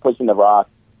standpoint, pushing the rock,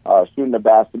 shooting the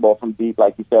basketball from deep,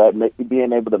 like you said,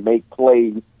 being able to make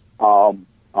plays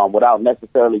without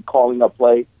necessarily calling a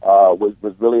play was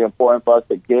really important for us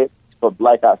to get. But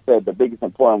like I said, the biggest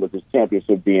important was his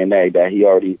championship DNA that he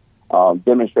already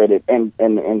demonstrated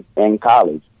in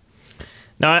college.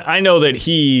 Now, I know that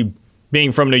he,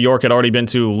 being from New York, had already been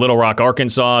to Little Rock,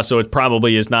 Arkansas, so it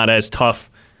probably is not as tough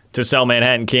to sell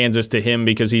Manhattan, Kansas to him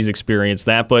because he's experienced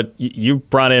that. But you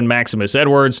brought in Maximus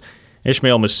Edwards,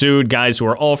 Ishmael Massoud, guys who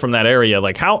are all from that area.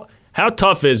 Like, how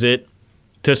tough is it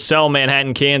to sell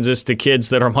Manhattan, Kansas to kids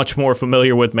that are much more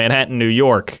familiar with Manhattan, New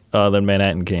York than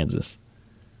Manhattan, Kansas?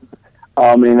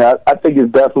 I mean, I think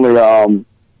it's definitely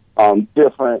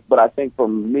different, but I think for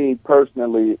me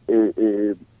personally,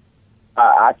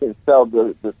 I can sell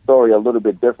the story a little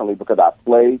bit differently because I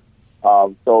played.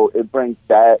 So it brings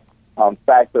that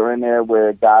factor in there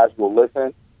where guys will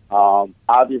listen.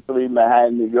 Obviously,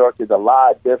 Manhattan, New York is a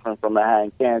lot different from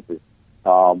Manhattan, Kansas.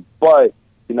 But,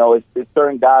 it's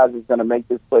certain guys that's going to make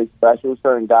this place special.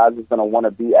 Certain guys that's going to want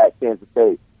to be at Kansas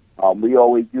State. We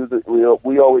always use it.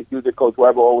 We always use it. Coach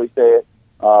Weber always said,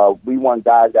 we want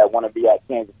guys that want to be at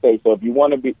Kansas State. So if you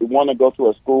want to go to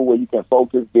a school where you can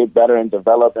focus, get better, and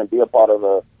develop, and be a part of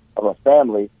a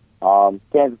family,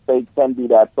 Kansas State can be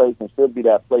that place and should be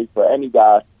that place for any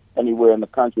guy anywhere in the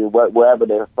country, wherever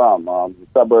they're from, the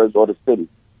suburbs or the city.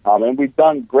 And we've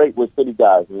done great with city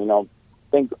guys.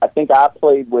 I think I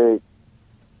played with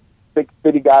 6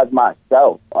 city guys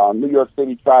myself. New York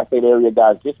City, tri-state area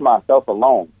guys, just myself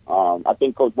alone. I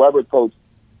think Coach Weber coached,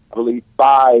 I believe,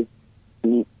 5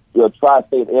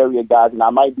 tri-state area guys, and I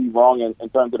might be wrong in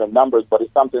terms of the numbers, but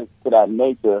it's something to that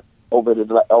nature over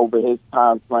his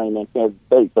time frame in Kansas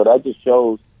State. So that just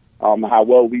shows how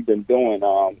well we've been doing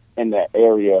in that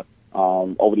area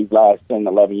over these last 10,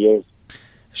 11 years.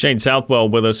 Shane Southwell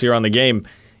with us here on The Game.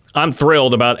 I'm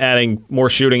thrilled about adding more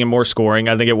shooting and more scoring.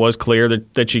 I think it was clear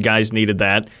that you guys needed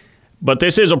that. But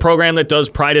this is a program that does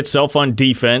pride itself on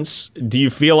defense. Do you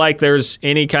feel like there's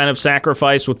any kind of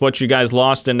sacrifice with what you guys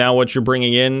lost and now what you're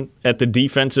bringing in at the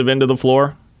defensive end of the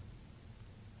floor?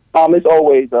 It's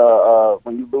always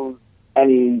when you lose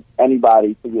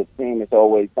anybody to your team, it's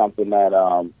always something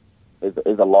that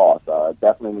is a loss.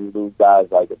 Definitely when you lose guys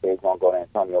like Davion Gordon,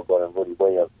 Antonio Gordon, Rudy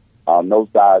Williams, those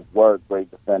guys were great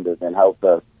defenders and helped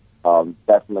us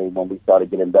definitely when we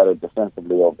started getting better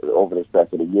defensively over the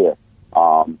stretch of the year.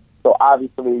 So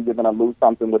obviously you're going to lose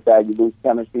something with that. You lose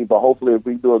chemistry, but hopefully if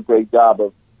we do a great job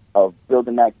of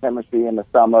building that chemistry in the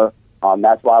summer,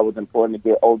 that's why it was important to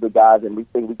get older guys, and we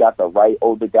think we got the right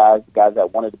older guys, the guys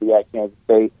that wanted to be at Kansas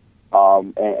State.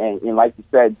 And like you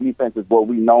said, defense is what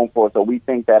we're known for, so we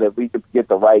think that if we could get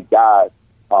the right guys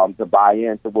to buy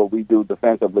into what we do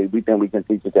defensively, we think we can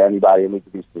teach it to anybody and we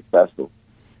can be successful.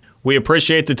 We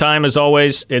appreciate the time as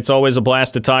always. It's always a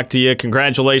blast to talk to you.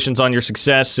 Congratulations on your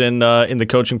success in the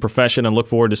coaching profession, and look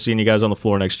forward to seeing you guys on the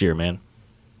floor next year, man.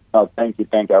 Oh, thank you.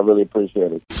 I really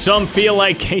appreciate it. Some feel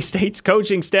like K-State's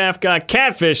coaching staff got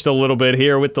catfished a little bit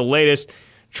here with the latest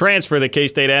transfer that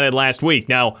K-State added last week.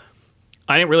 Now,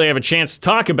 I didn't really have a chance to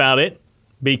talk about it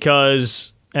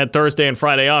because I had Thursday and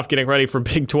Friday off getting ready for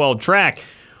Big 12 track.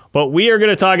 But we are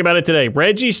going to talk about it today.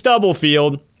 Reggie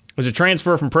Stubblefield was a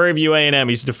transfer from Prairie View A&M.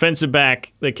 He's a defensive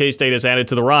back that K-State has added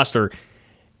to the roster.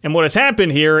 And what has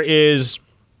happened here is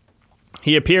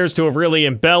he appears to have really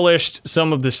embellished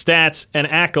some of the stats and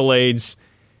accolades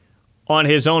on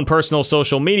his own personal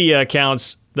social media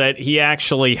accounts that he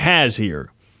actually has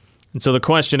here. And so the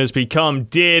question has become,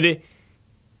 did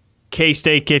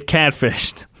K-State get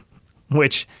catfished?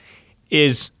 Which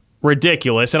is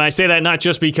ridiculous. And I say that not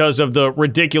just because of the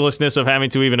ridiculousness of having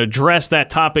to even address that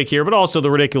topic here, but also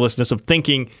the ridiculousness of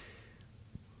thinking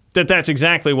that that's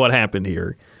exactly what happened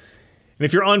here. And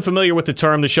if you're unfamiliar with the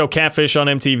term, the show Catfish on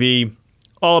MTV,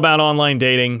 all about online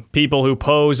dating, people who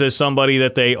pose as somebody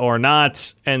that they are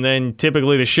not, and then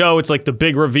typically the show, it's like the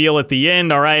big reveal at the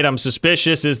end. All right, I'm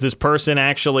suspicious. Is this person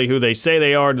actually who they say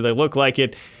they are? Do they look like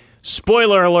it?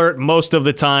 Spoiler alert, most of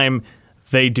the time,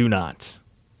 they do not.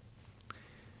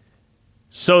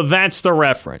 So that's the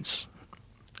reference.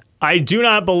 I do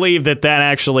not believe that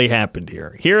actually happened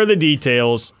here. Here are the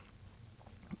details.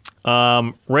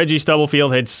 Reggie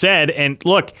Stubblefield had said, and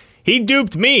look, he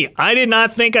duped me. I did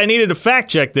not think I needed to fact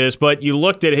check this, but you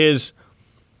looked at his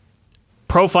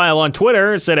profile on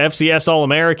Twitter. It said FCS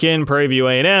All-American, Prairie View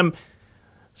A&M.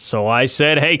 So I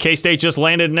said, hey, K-State just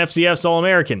landed an FCS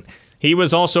All-American. He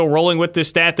was also rolling with the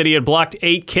stat that he had blocked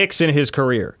 8 kicks in his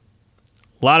career.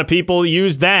 A lot of people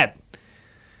use that.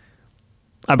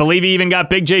 I believe he even got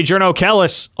Big J Journo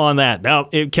Kellis on that. Now,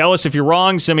 Kellis, if you're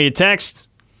wrong, send me a text.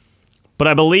 But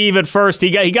I believe at first he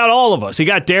got all of us. He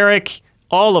got Derek,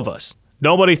 all of us.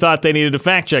 Nobody thought they needed to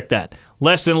fact check that.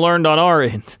 Lesson learned on our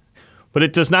end. But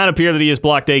it does not appear that he has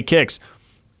blocked 8 kicks.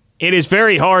 It is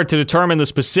very hard to determine the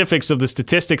specifics of the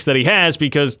statistics that he has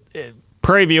because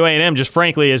Prairie View A&M just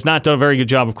frankly has not done a very good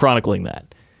job of chronicling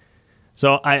that.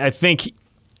 So I think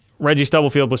Reggie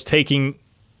Stubblefield was taking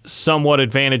somewhat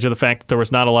advantage of the fact that there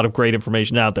was not a lot of great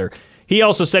information out there. He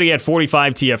also said he had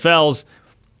 45 TFLs.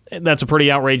 That's a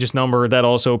pretty outrageous number. That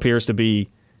also appears to be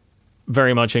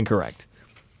very much incorrect.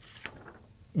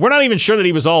 We're not even sure that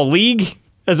he was all-league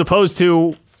as opposed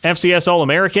to FCS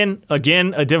All-American.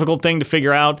 Again, a difficult thing to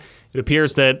figure out. It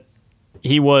appears that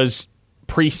he was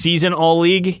preseason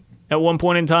all-league at one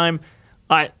point in time.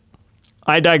 I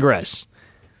digress.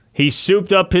 He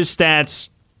souped up his stats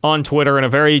on Twitter in a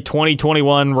very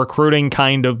 2021 recruiting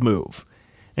kind of move.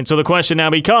 And so the question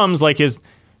now becomes,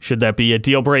 should that be a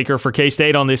deal breaker for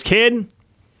K-State on this kid?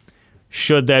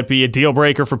 Should that be a deal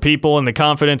breaker for people and the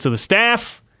confidence of the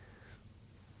staff?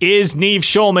 Is Neve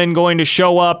Schulman going to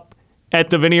show up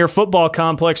at the Veneer Football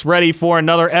Complex ready for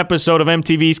another episode of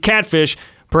MTV's Catfish?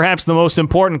 Perhaps the most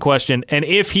important question. And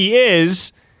if he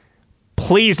is,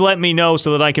 please let me know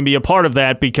so that I can be a part of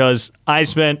that because I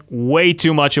spent way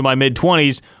too much of my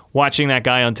mid-20s watching that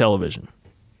guy on television.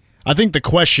 I think the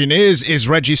question is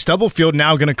Reggie Stubblefield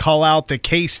now going to call out the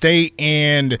K-State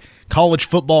and college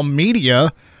football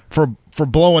media for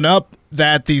blowing up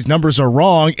that these numbers are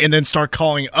wrong and then start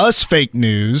calling us fake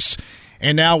news?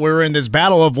 And now we're in this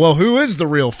battle of, well, who is the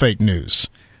real fake news?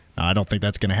 I don't think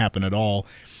that's going to happen at all.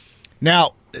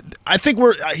 Now, I think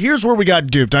here's where we got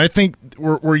duped. I think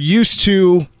we're used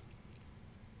to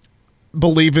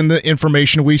believing the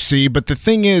information we see, but the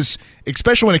thing is,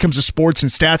 especially when it comes to sports and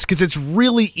stats, because it's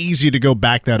really easy to go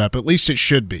back that up. At least it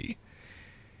should be.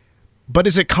 But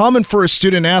is it common for a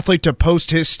student athlete to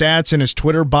post his stats in his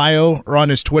Twitter bio or on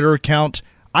his Twitter account?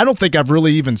 I don't think I've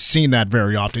really even seen that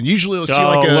very often. Usually you'll see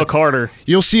look harder.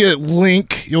 You'll see a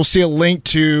link. You'll see a link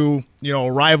to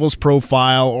a rival's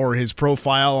profile or his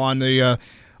profile on the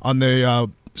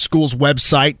school's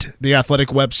website, the athletic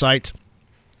website,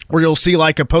 where you'll see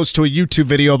a post to a YouTube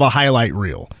video of a highlight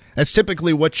reel. That's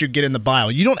typically what you get in the bio.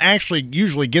 You don't actually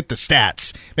usually get the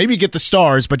stats. Maybe you get the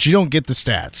stars, but you don't get the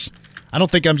stats. I don't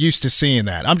think I'm used to seeing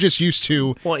that. I'm just used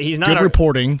to good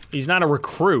reporting. He's not a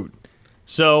recruit.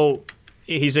 So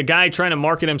he's a guy trying to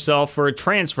market himself for a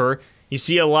transfer. You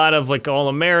see a lot of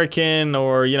All-American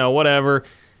or, whatever.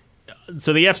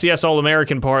 So the FCS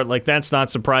All-American part, that's not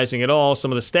surprising at all.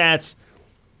 Some of the stats,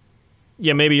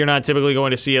 maybe you're not typically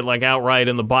going to see it outright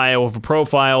in the bio of a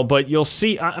profile, but you'll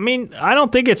see. I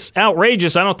don't think it's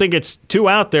outrageous. I don't think it's too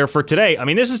out there for today.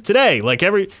 This is today.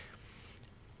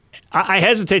 I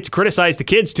hesitate to criticize the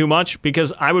kids too much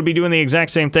because I would be doing the exact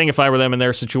same thing if I were them in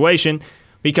their situation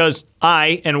because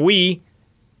I and we,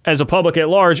 as a public at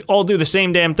large, all do the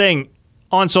same damn thing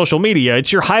on social media.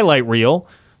 It's your highlight reel.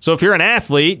 So if you're an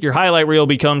athlete, your highlight reel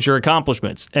becomes your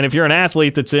accomplishments. And if you're an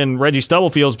athlete that's in Reggie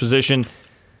Stubblefield's position,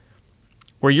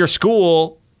 where your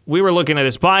school, we were looking at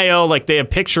his bio, like they have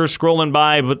pictures scrolling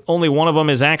by, but only one of them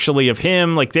is actually of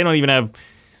him. Like they don't even have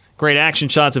great action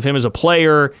shots of him as a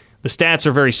player. The stats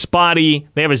are very spotty.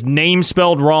 They have his name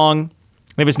spelled wrong.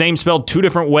 They have his name spelled two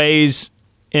different ways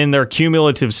in their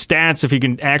cumulative stats, if you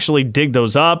can actually dig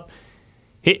those up.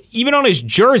 Even on his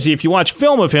jersey, if you watch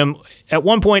film of him, at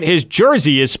one point his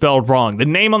jersey is spelled wrong. The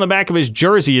name on the back of his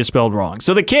jersey is spelled wrong.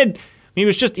 So the kid,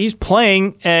 he's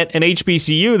playing at an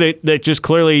HBCU that just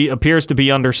clearly appears to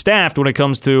be understaffed when it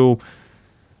comes to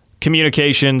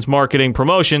communications, marketing,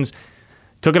 promotions.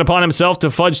 Took it upon himself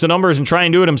to fudge the numbers and try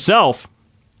and do it himself.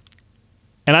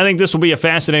 And I think this will be a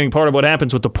fascinating part of what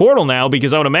happens with the portal now,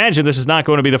 because I would imagine this is not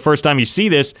going to be the first time you see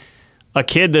this. A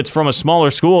kid that's from a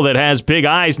smaller school that has big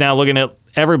eyes now looking at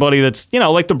everybody that's,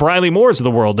 like the Briley Moores of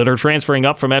the world that are transferring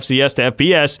up from FCS to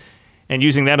FBS and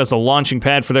using that as a launching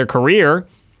pad for their career.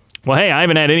 Well, hey, I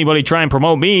haven't had anybody try and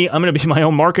promote me. I'm going to be my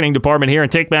own marketing department here and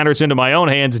take matters into my own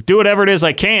hands, do whatever it is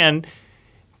I can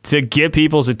to get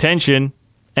people's attention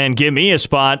and give me a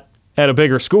spot at a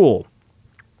bigger school.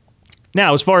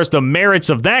 Now, as far as the merits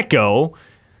of that go,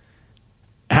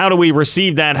 how do we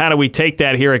receive that? How do we take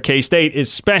that here at K-State,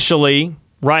 especially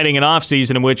riding an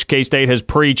offseason in which K-State has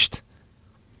preached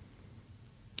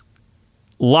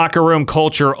locker room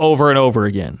culture over and over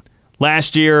again?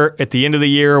 Last year, at the end of the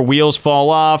year, wheels fall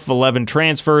off, 11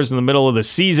 transfers in the middle of the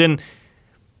season.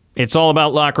 It's all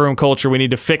about locker room culture. We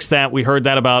need to fix that. We heard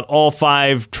that about all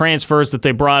 5 transfers that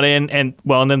they brought in. And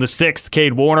then the 6th,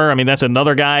 Cade Warner. That's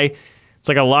another guy. It's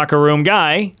like a locker room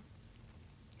guy.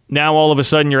 Now, all of a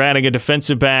sudden, you're adding a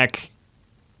defensive back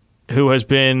who has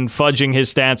been fudging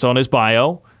his stats on his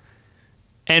bio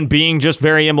and being just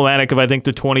very emblematic of, I think,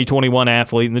 the 2021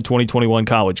 athlete and the 2021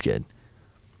 college kid.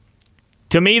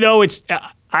 To me, though,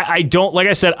 I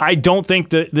don't think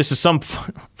that this is some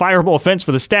fireable offense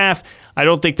for the staff. I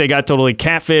don't think they got totally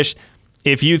catfished.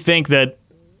 If you think that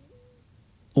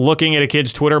looking at a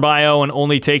kid's Twitter bio and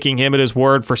only taking him at his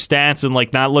word for stats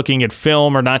and not looking at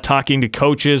film or not talking to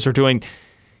coaches or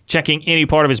checking any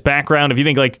part of his background, if you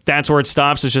think that's where it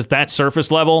stops, it's just that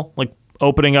surface level,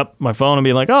 opening up my phone and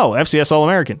being like, oh, FCS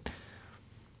All-American,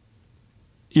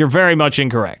 you're very much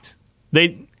incorrect.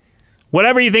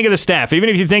 Whatever you think of the staff, even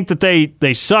if you think that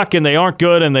they suck and they aren't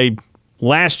good and the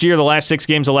last 6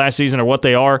 games of last season are what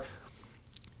they are,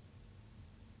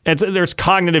 there's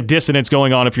cognitive dissonance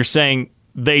going on if you're saying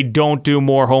they don't do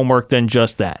more homework than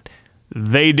just that.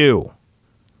 They do.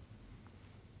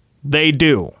 They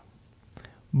do.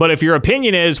 But if your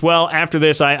opinion is, well, after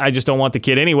this, I just don't want the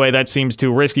kid anyway, that seems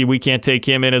too risky, we can't take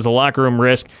him in as a locker room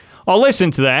risk, I'll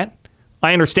listen to that.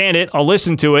 I understand it. I'll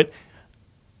listen to it.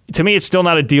 To me, it's still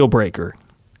not a deal breaker.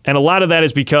 And a lot of that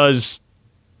is because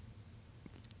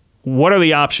what are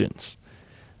the options?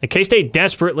 K-State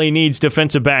desperately needs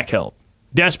defensive back help.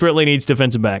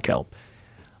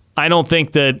 I don't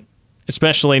think that,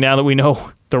 especially now that we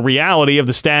know the reality of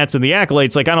the stats and the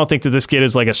accolades, I don't think that this kid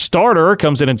is a starter,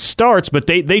 comes in and starts, but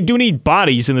they do need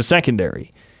bodies in the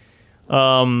secondary.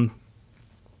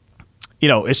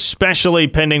 Especially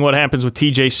pending what happens with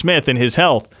TJ Smith and his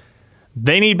health.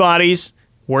 They need bodies.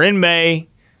 We're in May.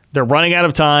 They're running out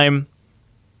of time.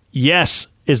 Yes.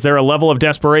 Is there a level of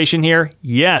desperation here?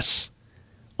 Yes.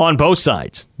 On both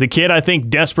sides. The kid, I think,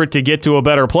 desperate to get to a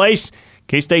better place.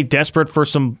 K-State desperate for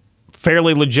some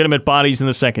fairly legitimate bodies in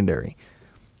the secondary.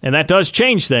 And that does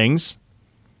change things.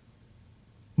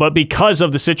 But because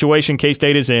of the situation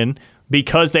K-State is in,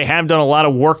 because they have done a lot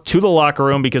of work to the locker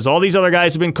room, because all these other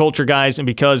guys have been culture guys, and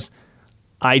because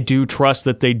I do trust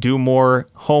that they do more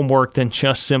homework than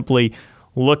just simply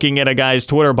looking at a guy's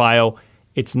Twitter bio,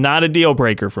 it's not a deal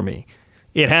breaker for me.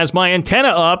 It has my antenna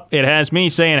up. It has me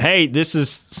saying, hey, this is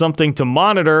something to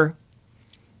monitor,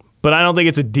 but I don't think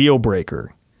it's a deal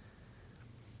breaker.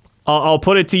 I'll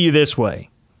put it to you this way.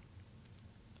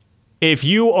 If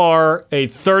you are a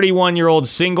 31-year-old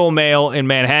single male in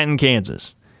Manhattan,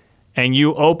 Kansas, and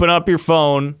you open up your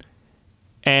phone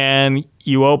and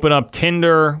you open up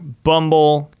Tinder,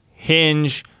 Bumble,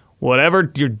 Hinge,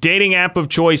 whatever your dating app of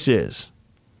choice is,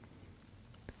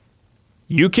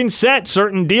 you can set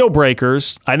certain deal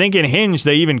breakers. I think in Hinge,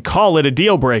 they even call it a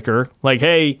deal breaker.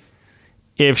 Hey,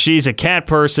 if she's a cat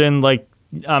person,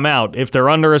 I'm out. If they're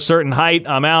under a certain height,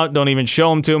 I'm out. Don't even show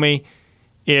them to me.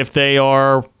 If they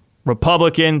are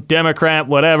Republican, Democrat,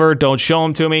 whatever, don't show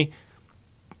them to me.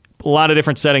 A lot of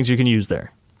different settings you can use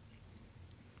there.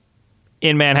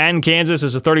 In Manhattan, Kansas,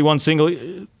 as a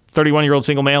 31-year-old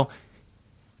single male,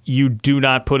 you do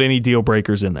not put any deal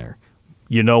breakers in there.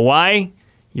 You know why?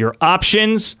 Your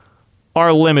options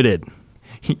are limited.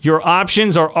 Your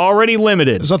options are already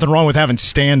limited. There's nothing wrong with having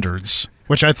standards,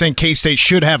 which I think K-State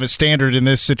should have a standard in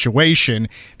this situation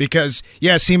because,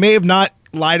 yes, he may have not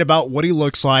lied about what he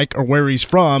looks like or where he's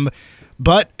from,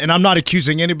 and I'm not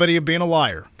accusing anybody of being a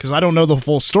liar because I don't know the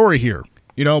full story here,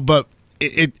 but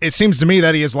it seems to me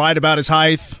that he has lied about his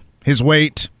height, his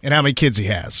weight, and how many kids he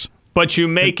has. But you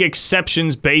make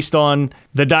exceptions based on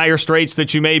the dire straits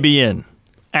that you may be in.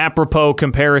 Apropos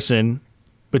comparison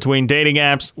between dating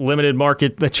apps, limited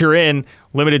market that you're in,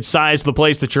 limited size of the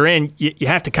place that you're in, you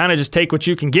have to kind of just take what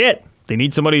you can get. If they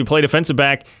need somebody to play defensive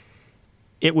back,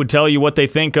 it would tell you what they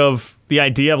think of the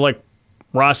idea of like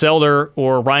Ross Elder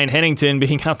or Ryan Hennington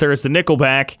being out there as the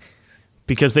nickelback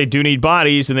because they do need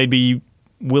bodies and they'd be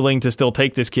willing to still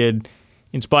take this kid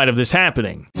in spite of this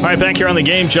happening. All right, back here on The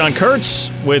Game, John Kurtz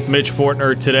with Mitch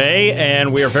Fortner today,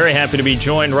 and we are very happy to be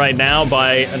joined right now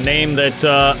by a name that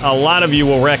a lot of you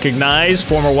will recognize,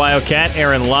 former Wildcat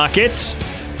Aaron Lockett.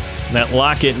 That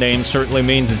Lockett name certainly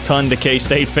means a ton to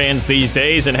K-State fans these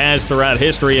days and has throughout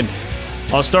history. And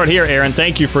I'll start here, Aaron.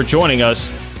 Thank you for joining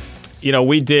us.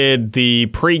 We did the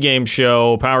pregame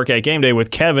show, PowerCat Game Day,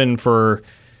 with Kevin for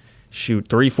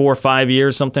 3, 4, 5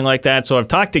 years, something like that. So I've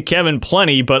talked to Kevin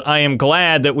plenty, but I am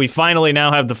glad that we finally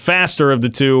now have the faster of the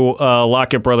two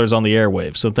Lockett brothers on the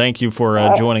airwaves. So thank you for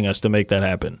joining us to make that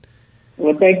happen.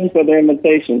 Well, thank you for the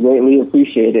invitation. Greatly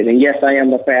appreciated. And yes, I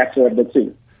am the faster of the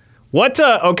two.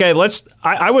 Okay,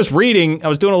 I was doing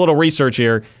a little research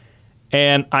here,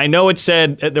 and I know it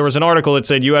said, there was an article that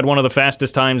said you had one of the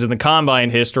fastest times in the combine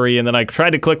history, and then I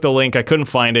tried to click the link, I couldn't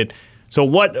find it. So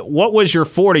what was your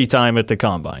 40 time at the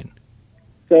combine?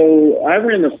 So I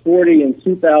ran a 40 in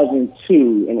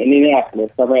 2002 in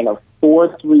Indianapolis. I ran a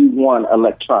 4.31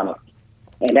 electronic.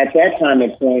 And at that time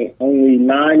and point, only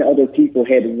 9 other people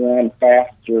had run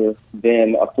faster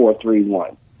than a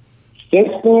 4.31. Since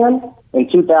then,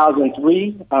 in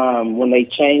 2003, when they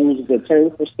changed the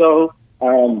turf or so,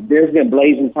 there's been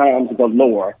blazing times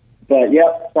galore. But,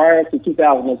 prior to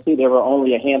 2002, there were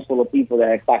only a handful of people that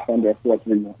had clocked under a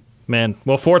 4.31. Man,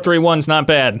 well, 4.31's not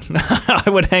bad. I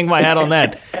would hang my hat on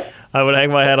that. I would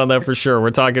hang my hat on that for sure.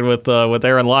 We're talking with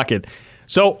Aaron Lockett.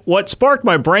 So what sparked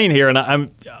my brain here, and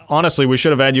I'm honestly, we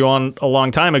should have had you on a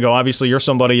long time ago. Obviously, you're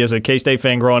somebody as a K-State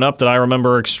fan growing up that I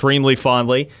remember extremely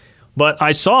fondly. But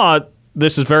I saw,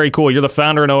 this is very cool, you're the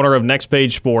founder and owner of Next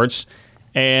Page Sports,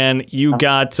 and you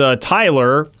got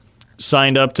Tyler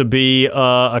signed up to be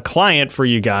a client for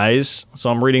you guys. So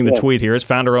I'm reading the tweet here. As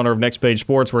founder owner of Next Page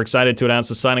Sports, we're excited to announce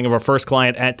the signing of our first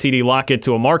client at TD Lockett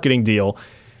to a marketing deal.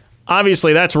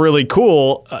 Obviously, that's really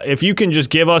cool. If you can just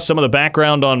give us some of the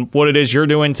background on what it is you're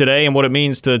doing today and what it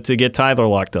means to get Tyler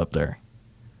locked up there.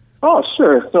 Oh,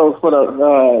 sure. So for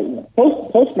the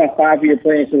post my 5-year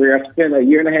playing career, I spent 1.5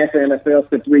 years in the NFL,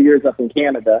 spent 3 years up in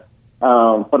Canada.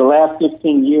 For the last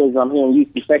 15 years, I'm here in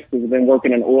Houston, Texas. I've been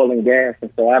working in oil and gas,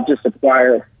 and so I've just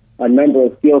acquired a number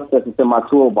of skill sets in my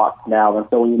toolbox now. And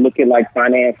so when you look at like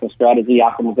finance and strategy,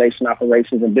 optimization,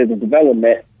 operations, and business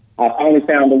development, I finally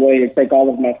found a way to take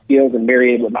all of my skills and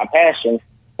marry it with my passion,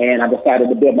 and I decided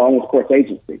to build my own sports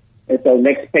agency. And so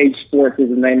Next Page Sports is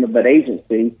the name of that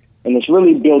agency, and it's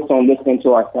really built on listening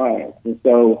to our clients. And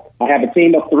so I have a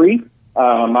team of 3.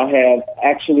 I have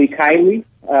actually Kylie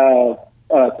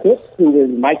Cook, who is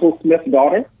Michael Smith's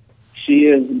daughter. She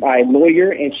is my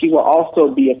lawyer, and she will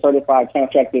also be a certified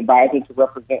contract advisor to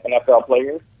represent NFL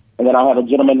players. And then I have a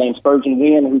gentleman named Spurgeon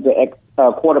Wynn, who's the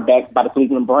ex-quarterback by the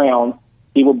Cleveland Browns.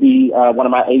 He will be one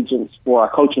of my agents for our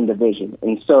coaching division.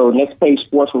 And so Next Page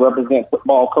Sports will represent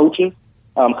football coaches,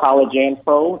 college and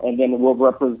pro, and then we'll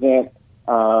represent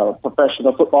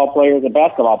professional football players and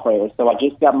basketball players. So I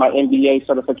just got my NBA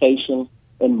certification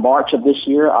in March of this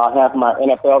year. I'll have my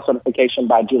NFL certification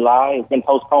by July. It's been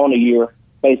postponed a year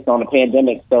based on the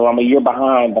pandemic, so I'm a year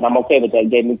behind, but I'm okay with that. It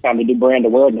gave me time to do brand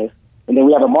awareness. And then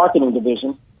we have a marketing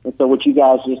division. And so what you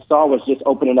guys just saw was just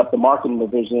opening up the marketing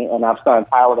division, and I've signed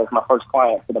Tyler as my first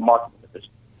client for the marketing division.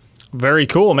 Very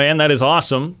cool, man. That is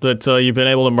awesome that you've been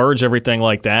able to merge everything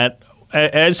like that.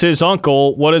 As his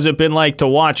uncle, what has it been like to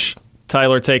watch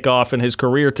Tyler take off and his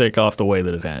career take off the way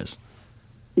that it has?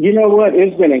 You know what?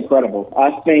 It's been incredible.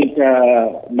 I think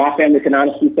my family can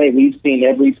honestly say we've seen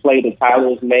every play that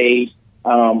Tyler's made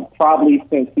probably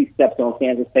since he stepped on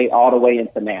Kansas State all the way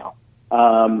into now.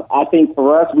 I think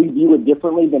for us, we view it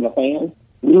differently than the fans.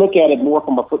 We look at it more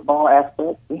from a football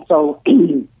aspect. And so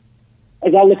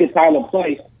as I look at Tyler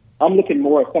play, I'm looking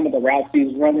more at some of the routes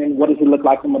he's running. What does he look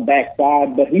like from the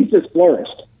backside? But he's just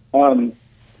flourished.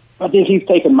 I think he's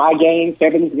taken my game,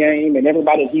 Kevin's game, and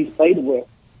everybody he's played with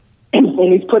and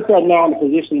he's put that now in a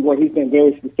position where he's been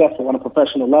very successful on a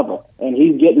professional level, and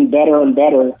he's getting better and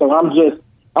better. So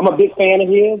I'm a big fan of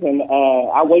his, and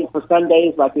I wait for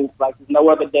Sundays like it's no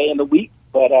other day in the week.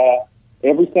 But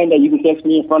every Sunday you can catch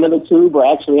me in front of the tube or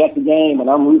actually at the game, and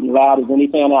I'm rooting loud as any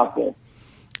fan out there.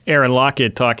 Aaron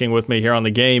Lockett talking with me here on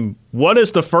The Game. What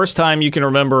is the first time you can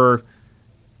remember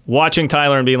watching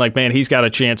Tyler and being like, man, he's got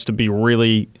a chance to be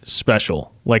really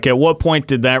special? Like, at what point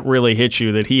did that really hit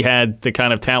you that he had the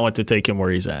kind of talent to take him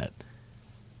where he's at?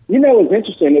 You know, it's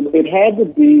interesting. It had to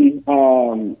be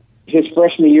his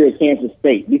freshman year at Kansas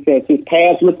State because his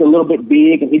pass looked a little bit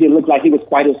big and he didn't look like he was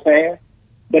quite as fast.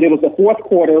 But it was the fourth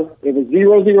quarter. It was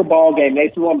 0-0 ball game. They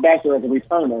threw him back there as a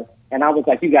returner. And I was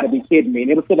like, you got to be kidding me.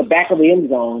 And it was to the back of the end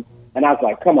zone. And I was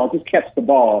like, come on, just catch the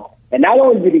ball. And not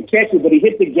only did he catch it, but he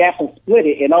hit the gap and split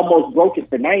it and almost broke it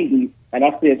for 90. And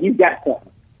I said, you've got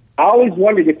something. I always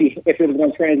wondered if it was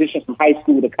going to transition from high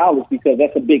school to college because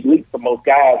that's a big leap for most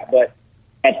guys. But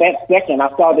at that second, I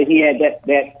saw that he had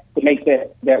that to make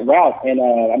that route and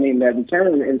that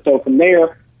return. And so from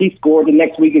there, he scored the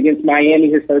next week against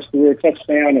Miami, his first career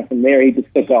touchdown, and from there he just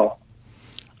took off.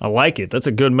 I like it. That's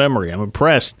a good memory. I'm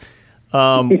impressed.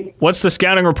 What's the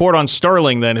scouting report on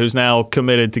Sterling then, who's now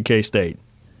committed to K-State?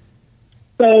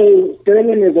 So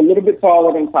Sterling is a little bit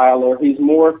taller than Tyler. He's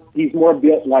more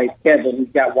built like Kevin.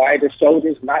 He's got wider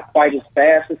shoulders, not quite as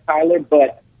fast as Tyler,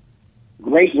 but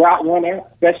great route runner,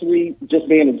 especially just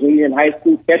being a junior in high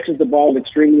school, catches the ball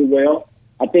extremely well.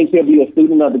 I think he'll be a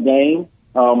student of the game.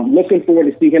 Looking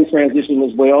forward to see him transition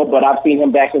as well, but I've seen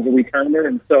him back as a returner,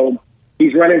 and so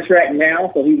he's running track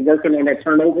now, so he's working on that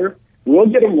turnover. We'll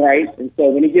get him right, and so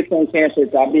when he gets on campus,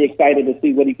 I'll be excited to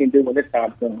see what he can do when this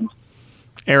time comes.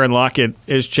 Aaron Lockett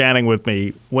is chatting with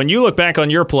me. When you look back on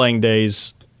your playing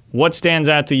days, what stands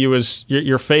out to you as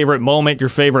your favorite moment, your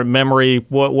favorite memory?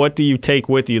 What do you take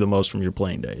with you the most from your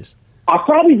playing days? I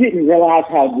probably didn't realize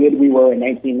how good we were in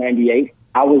 1998.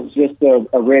 I was just a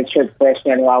redshirt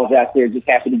freshman, and I was out there just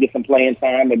happy to get some playing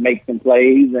time and make some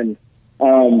plays. And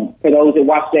for those that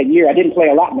watched that year, I didn't play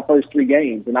a lot in the first 3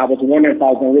 games, and I was wondering if I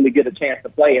was going to really get a chance to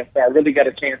play. And so I really got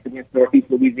a chance against Northeast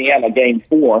Louisiana, game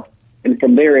 4, and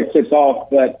from there it took off.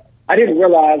 But I didn't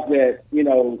realize that,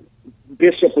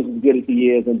 Bishop was as good as he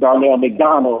is, and Darnell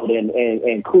McDonald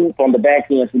and Coop on the back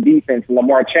end for defense, and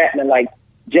Lamar Chapman, like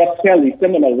Jeff Kelly,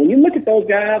 Seminole. When you look at those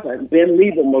guys, like Ben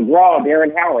Lieber, McGraw,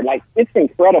 Darren Howard, like it's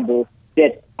incredible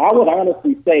that I would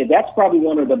honestly say that's probably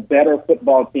one of the better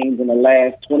football teams in the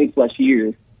last 20-plus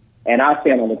years, and I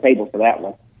stand on the table for that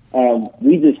one.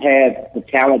 We just had the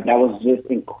talent that was just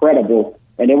incredible,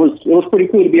 and it was pretty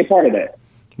cool to be a part of that.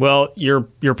 Well, you're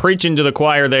preaching to the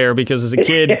choir there because as a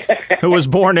kid who was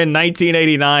born in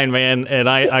 1989, man, and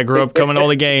I grew up coming to all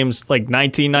the games, like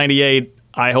 1998,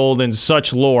 I hold in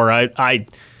such lore.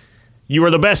 You were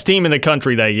the best team in the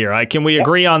country that year. Can we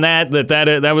agree on that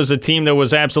was a team that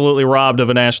was absolutely robbed of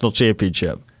a national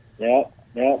championship? Yeah,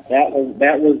 that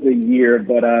was the year.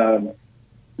 But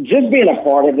just being a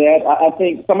part of that, I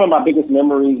think some of my biggest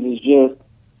memories is just,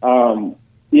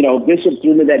 Bishop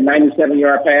threw me that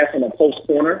 97-yard pass in a post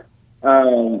corner.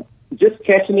 Just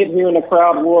catching it here in the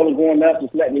crowd world and going up,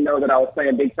 just letting me know that I was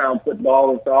playing big-time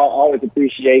football. And so I always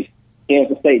appreciate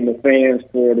Kansas State and the fans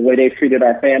for the way they've treated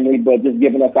our family, but just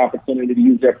giving us opportunity to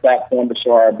use their platform to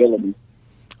show our abilities.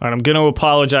 All right, I'm going to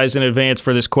apologize in advance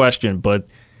for this question, but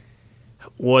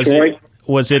was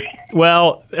it?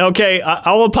 Well, okay,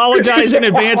 I'll apologize in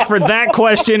advance for that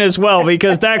question as well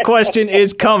because that question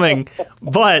is coming.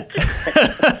 But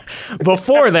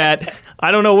before that,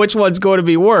 I don't know which one's going to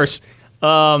be worse.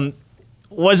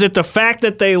 Was it the fact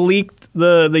that they leaked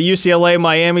the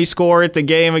UCLA-Miami score at the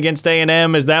game against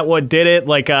A&M? Is that what did it?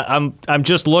 Like, I'm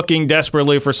just looking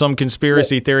desperately for some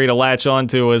conspiracy theory to latch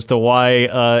onto as to why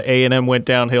A&M went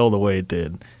downhill the way it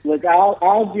did. Look,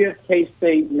 I'll give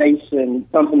K-State Nation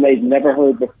something they've never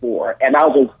heard before, and I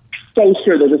was so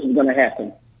sure that this was going to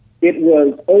happen. It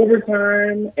was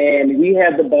overtime, and we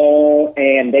had the ball,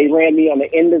 and they ran me on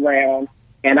the end around,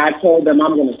 and I told them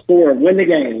I'm going to score and win the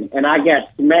game, and I got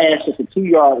smashed at the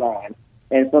 2-yard line.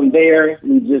 And from there,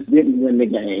 we just didn't win the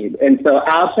game. And so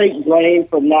I'll take blame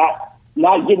for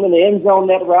not getting in the end zone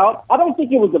that route. I don't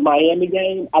think it was the Miami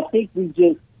game. I think we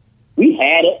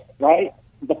had it, right?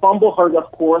 The fumble hurt,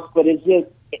 of course, but it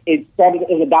started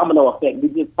as a domino effect.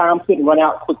 Time couldn't run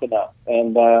out quick enough.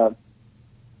 And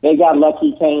they got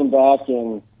lucky, came back,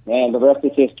 and the rest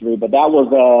is history. But that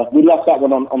was we left that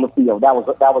one on the field. That was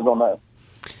on us.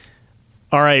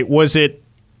 All right. Was it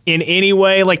in any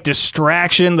way like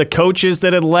distraction, the coaches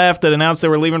that had left that announced they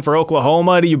were leaving for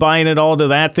Oklahoma? Do you buy in at all to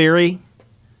that theory?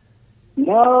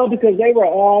 No, because they were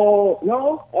all –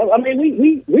 no. I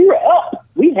mean, we were up.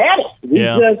 We had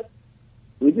it.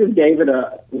 We just gave it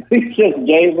up.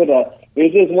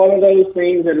 It's just one of those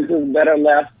things that is just better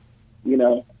left,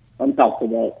 untalked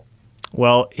about.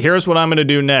 Well, here's what I'm going to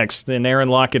do next. And Aaron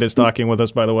Lockett is talking with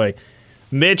us, by the way.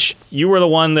 Mitch, you were the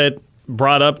one that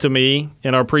brought up to me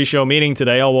in our pre-show meeting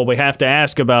today, we have to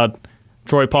ask about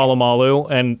Troy Polamalu,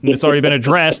 and it's already been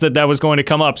addressed that was going to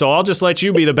come up. So I'll just let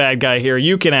you be the bad guy here.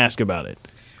 You can ask about it.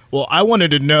 Well, I wanted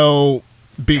to know,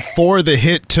 before the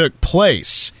hit took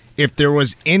place, if there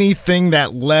was anything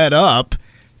that led up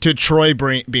to Troy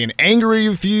being angry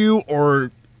with you,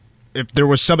 or if there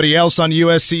was somebody else on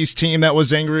USC's team that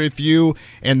was angry with you,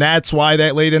 and that's why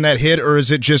that laid in that hit, or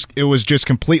is it was just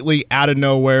completely out of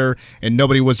nowhere and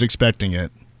nobody was expecting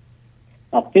it?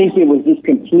 I think it was just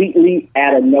completely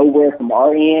out of nowhere from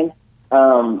our end.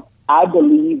 I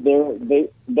believe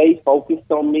they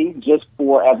focused on me just as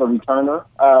a returner.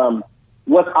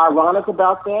 What's ironic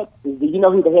about that is, do you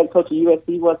know who the head coach of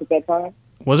USC was at that time?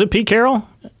 Was it Pete Carroll?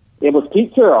 It was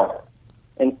Pete Carroll.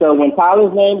 And so when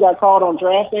Tyler's name got called on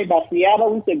draft day by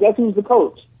Seattle, we said, guess who's the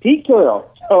coach? Pete Carroll.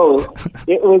 So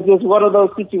it was just one of those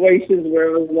situations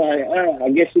where it was like, I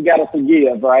guess you got to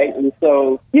forgive, right? And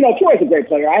so, Troy's a great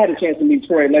player. I had a chance to meet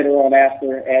Troy later on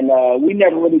after, and we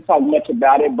never really talked much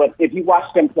about it. But if you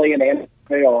watched him play in the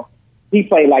NFL, he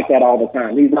played like that all the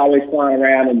time. He's always flying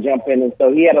around and jumping, and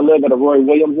so he had a little bit of Roy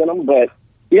Williams in him. But,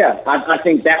 yeah, I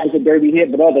think that was a dirty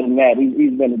hit. But other than that,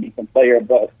 he's been a decent player.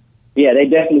 But, yeah, they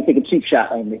definitely took a cheap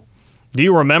shot on me. Do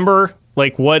you remember,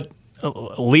 what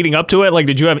leading up to it?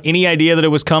 Did you have any idea that it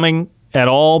was coming at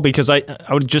all? Because I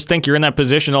would just think you're in that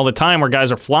position all the time where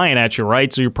guys are flying at you,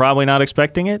 right? So you're probably not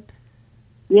expecting it?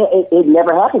 Yeah, it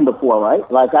never happened before, right?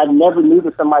 I never knew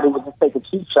that somebody would just take a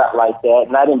cheap shot like that,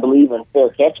 and I didn't believe in fair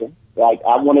catching.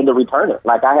 I wanted to return it.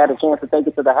 I had a chance to take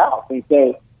it to the house. And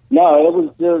so, no, it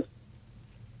was just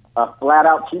a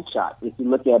flat-out cheap shot if you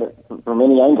look at it from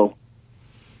any angle.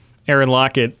 Aaron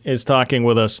Lockett is talking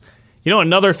with us.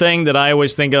 Another thing that I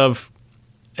always think of,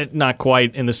 not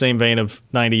quite in the same vein of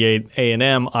 98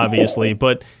 A&M, obviously,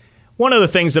 but one of the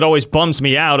things that always bums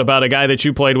me out about a guy that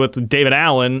you played with, David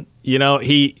Allen,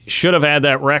 he should have had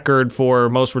that record for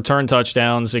most return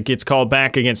touchdowns. It gets called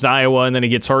back against Iowa, and then he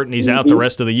gets hurt and he's out the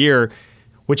rest of the year,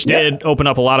 which did open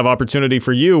up a lot of opportunity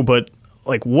for you. But,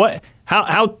 what?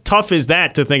 How tough is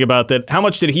that to think about that? How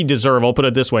much did he deserve? I'll put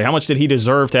it this way. How much did he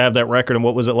deserve to have that record, and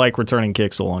what was it like returning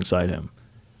kicks alongside him?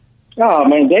 Oh,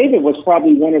 man, David was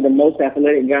probably one of the most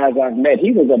athletic guys I've met.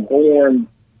 He was a born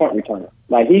punt returner.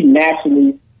 He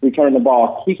naturally returned the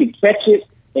ball. He could catch it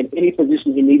in any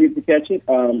position he needed to catch it.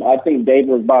 I think David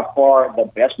was by far the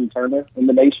best returner in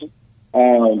the nation.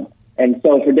 And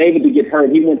so for David to get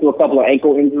hurt, he went through a couple of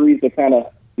ankle injuries that kind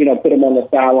of, put him on the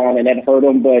sideline, and that hurt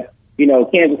him. But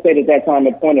Kansas State at that time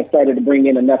at point had started to bring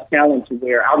in enough talent to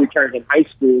where I returned in high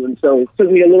school. And so it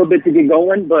took me a little bit to get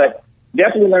going, but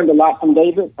definitely learned a lot from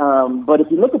David. But if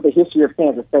you look at the history of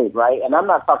Kansas State, right, and I'm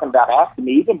not talking about after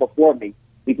me, even before me,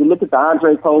 if you look at the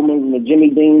Andre Coleman and the Jimmy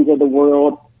Deans of the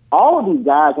world, all of these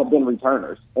guys have been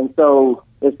returners. And so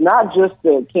it's not just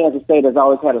that Kansas State has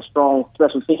always had a strong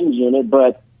special teams unit,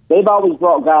 but they've always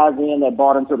brought guys in that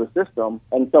bought into the system.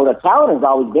 And so the talent has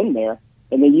always been there.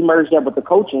 And then you merge that with the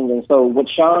coaching. And so what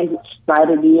Sean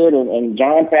Snyder did and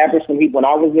John Fabris when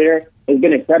I was there has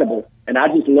been incredible. And I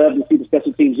just love to see the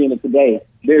special teams unit today.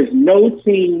 There's no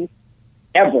team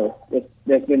ever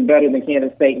that's been better than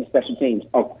Kansas State in special teams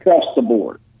across the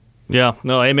board. Yeah,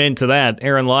 no, amen to that.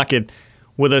 Aaron Lockett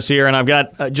with us here, and I've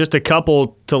got just a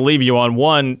couple to leave you on.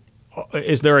 One,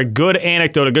 is there a good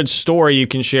anecdote, a good story you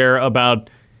can share about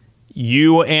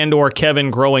you and or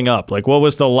Kevin growing up? What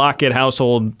was the Lockett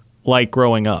household like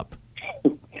growing up?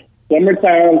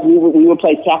 Summertime, we would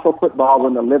play tackle football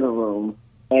in the living room,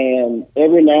 and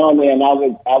every now and then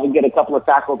I would get a couple of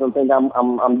tackles and think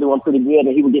I'm doing pretty good,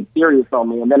 and he would get serious on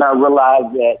me, and then I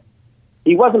realized that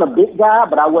he wasn't a big guy,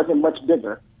 but I wasn't much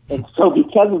bigger, and so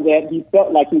because of that, he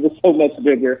felt like he was so much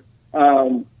bigger.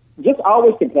 Just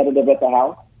always competitive at the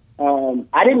house.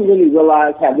 I didn't really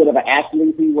realize how good of an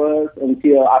athlete he was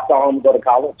until I saw him go to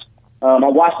college. I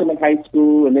watched him in high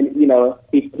school, and then,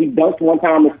 he dunked one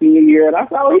time his senior year, and I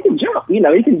thought, he can jump,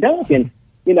 he can dunk. And,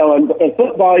 in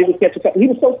football, he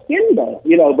was so skinny, though,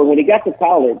 but when he got to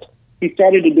college, he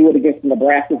started to do it against the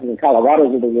Nebraskas and the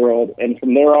Colorados of the world, and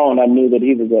from there on, I knew that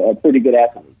he was a pretty good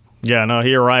athlete. Yeah, no,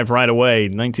 he arrived right away.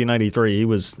 1993, he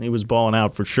was balling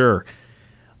out for sure.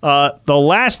 The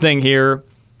last thing here,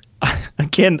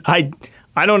 again, I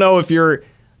don't know if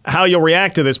how you'll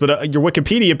react to this, but your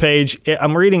Wikipedia page,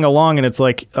 I'm reading along, and it's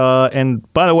like,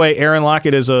 and by the way, Aaron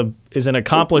Lockett is an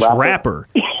accomplished rapper.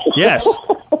 Yes.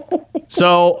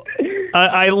 So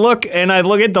I look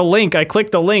at the link. I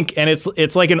click the link, and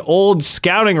it's like an old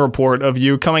scouting report of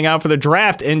you coming out for the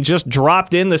draft, and just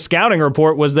dropped in the scouting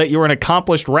report was that you were an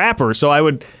accomplished rapper. So I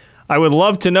would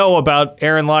love to know about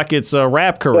Aaron Lockett's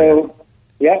rap career.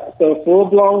 So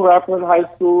full-blown rapper in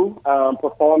high school,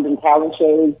 performed in talent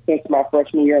shows since my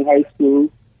freshman year in high school.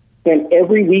 Spent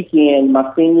every weekend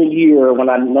my senior year when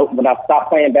I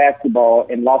stopped playing basketball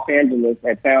in Los Angeles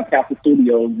at Sound Castle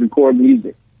Studios recording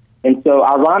music. And so,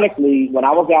 ironically, when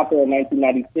I was out there in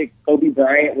 1996, Kobe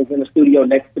Bryant was in the studio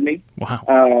next to me. Wow.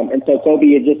 And so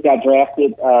Kobe had just got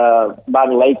drafted by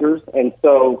the Lakers. And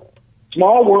so,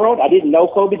 small world. I didn't know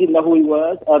Kobe, didn't know who he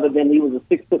was, other than he was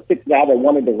a 6'6" guy that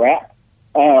wanted to rap.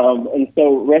 And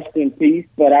so, rest in peace.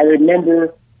 But I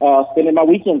remember spending my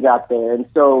weekends out there. And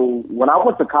so when I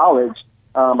went to college,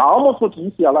 I almost went to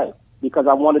UCLA because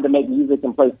I wanted to make music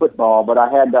and play football, but I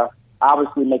had to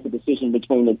obviously make a decision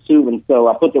between the two. And so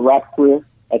I put the rap career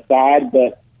aside.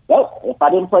 But if I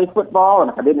didn't play football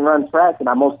and if I didn't run track, then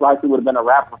I most likely would have been a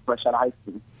rapper fresh out of high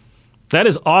school. That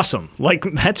is awesome. Like,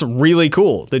 that's really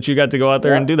cool that you got to go out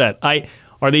there and do that.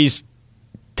 Are these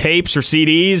tapes or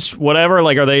CDs, whatever?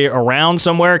 Like, are they around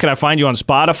somewhere? Can I find you on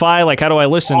Spotify? Like, how do I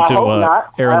listen to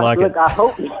Aaron Lockett? I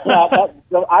hope not.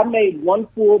 So I made one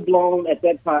full-blown, at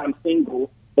that time,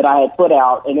 single that I had put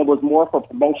out, and it was more for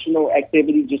promotional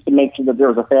activity just to make sure that there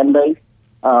was a fan base.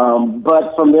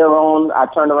 But from there on,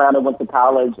 I turned around and went to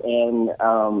college, and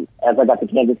as I got to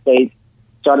Kansas State,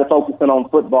 started focusing on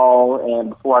football, and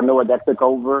before I knew it, that took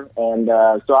over. And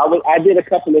so I did a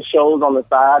couple of shows on the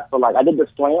side. So, like, I did the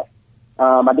Slant.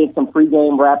 I did some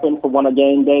pregame rapping for one of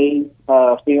Game Day's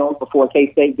films before a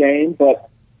K-State game. But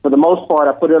for the most part,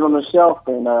 I put it on the shelf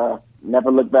and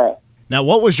never looked back. Now,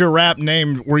 what was your rap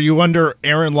name? Were you under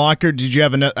Aaron Lockett? Did you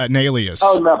have an alias?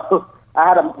 Oh, no.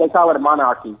 They call it a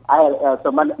monarchy.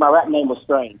 So my rap name was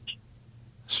Strange.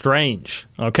 Strange.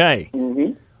 Okay.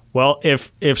 Mm-hmm. Well,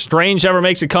 if Strange ever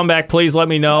makes a comeback, please let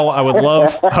me know. I would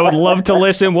love to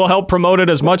listen. We'll help promote it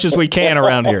as much as we can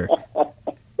around here.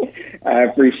 I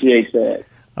appreciate that.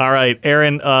 All right,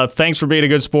 Aaron, thanks for being a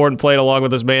good sport and playing along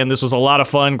with us, man. This was a lot of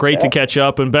fun. Great to catch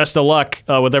up, and best of luck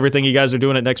with everything you guys are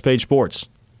doing at Next Page Sports.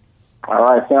 All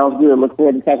right, sounds good. Look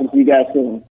forward to talking to you guys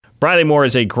soon. Briley Moore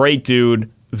is a great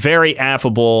dude, very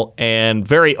affable and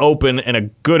very open, and a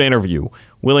good interview,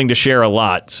 willing to share a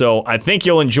lot. So I think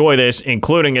you'll enjoy this,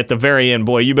 including at the very end.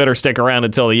 Boy, you better stick around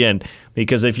until the end,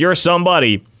 because if you're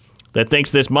somebody that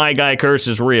thinks this My Guy curse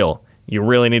is real, you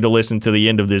really need to listen to the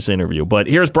end of this interview. But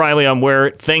here's Briley on where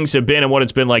things have been and what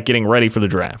it's been like getting ready for the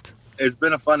draft. It's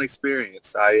been a fun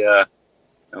experience.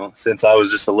 Since I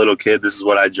was just a little kid, this is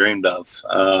what I dreamed of.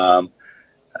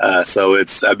 So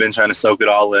I've been trying to soak it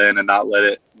all in and not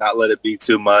let it be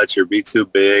too much or be too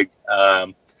big.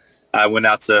 I went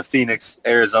out to Phoenix,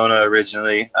 Arizona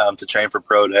originally to train for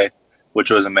Pro Day, which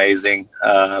was amazing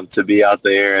to be out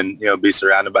there and be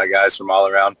surrounded by guys from all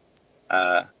around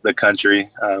the country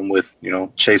with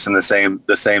chasing the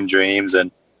same dreams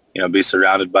and be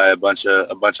surrounded by a bunch of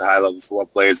high level football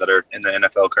players that are in the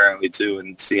NFL currently too,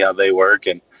 and see how they work.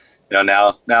 And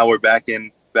now we're back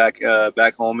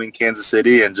home in Kansas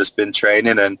City and just been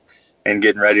training and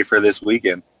getting ready for this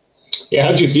weekend. Yeah,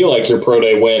 how'd you feel like your pro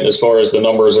day went as far as the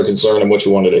numbers are concerned and what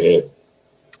you wanted to hit?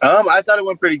 I thought it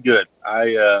went pretty good.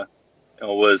 I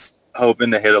was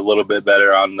hoping to hit a little bit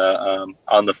better on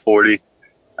the 40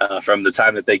 from the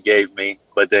time that they gave me,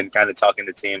 but then kind of talking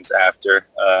to teams after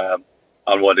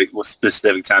on what it was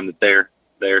specific time that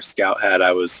their scout had,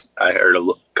 I heard a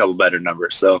couple better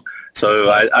numbers. So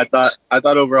I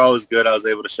thought overall it was good. I was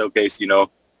able to showcase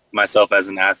myself as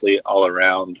an athlete all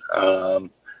around,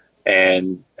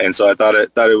 and so I thought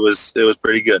it was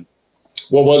pretty good.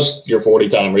 What was your 40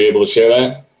 time? Were you able to share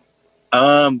that?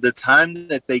 The time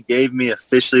that they gave me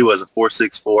officially was a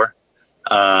 4.64.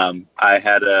 I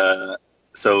had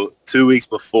 2 weeks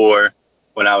before,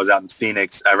 when I was out in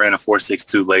Phoenix, I ran a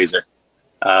 4.62 laser,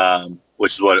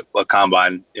 which is what a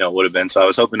combine would have been. So I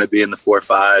was hoping to be in the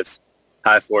 4.5s,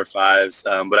 high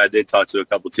 4.5s. But I did talk to a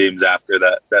couple teams after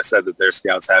that said that their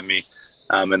scouts had me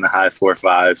in the high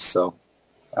 4.5s. So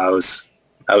I was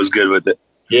good with it.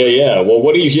 Yeah. Well,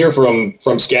 what do you hear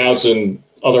from scouts and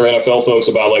other NFL folks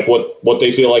about like what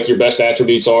they feel like your best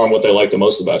attributes are and what they like the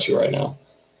most about you right now?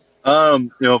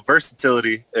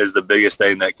 Versatility is the biggest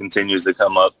thing that continues to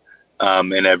come up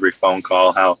in every phone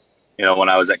call. How, when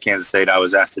I was at Kansas State, I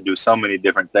was asked to do so many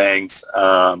different things,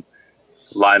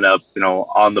 line up,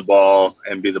 on the ball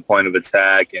and be the point of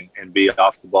attack and be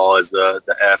off the ball as the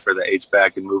F or the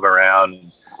H-back and move around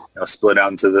and, split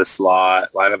out into the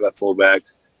slot, line up at fullback.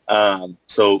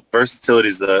 So versatility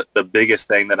is the biggest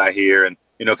thing that I hear. And,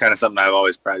 kind of something I've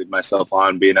always prided myself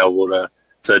on, being able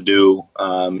to do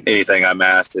anything I'm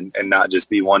asked and not just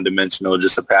be one-dimensional,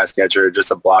 just a pass catcher,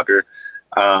 just a blocker.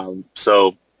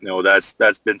 So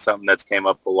that's been something that's came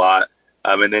up a lot.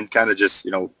 And then kind of just,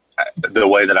 the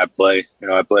way that I play.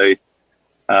 I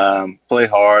play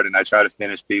hard, and I try to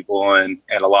finish people, and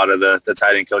a lot of the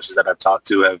tight end coaches that I've talked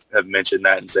to have mentioned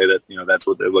that and say that, that's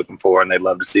what they're looking for, and they'd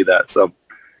love to see that. So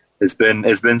it's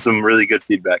been some really good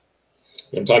feedback.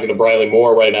 I'm talking to Briley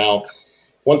Moore right now.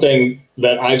 One thing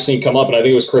that I've seen come up, and I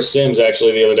think it was Chris Sims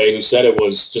actually the other day who said it,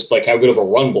 was just like how good of a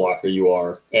run blocker you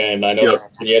are. And I know that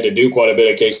you had to do quite a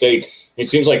bit at K-State. It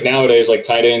seems like nowadays, like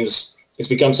tight ends, it's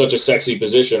become such a sexy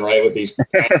position, right, with these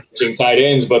tight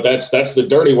ends. But that's the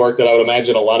dirty work that I would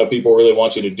imagine a lot of people really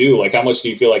want you to do. Like, how much do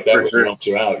you feel like that really helps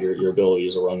you out, your ability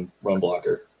as a run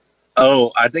blocker?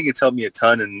 Oh, I think it's helped me a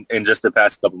ton in just the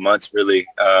past couple months, really.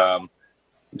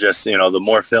 Just, the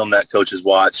more film that coaches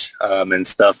watch and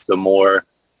stuff, the more,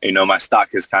 my stock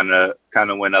has kind of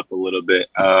went up a little bit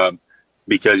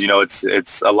because,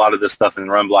 it's a lot of the stuff in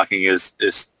run blocking is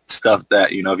stuff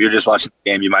that, if you're just watching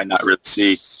the game, you might not really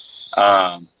see.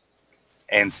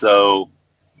 And so,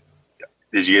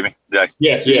 did you get me? I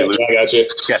got you.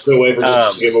 Yeah. Still waiting for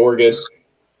this, but we're good.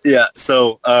 Yeah.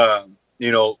 So,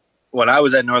 when I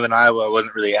was at Northern Iowa, I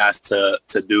wasn't really asked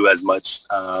to do as much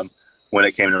when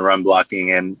it came to run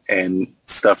blocking and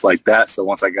stuff like that. So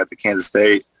once I got to Kansas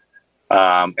State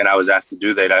and I was asked to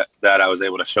do that I was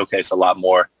able to showcase a lot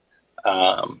more,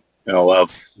 of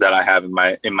that I have in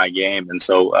my game. And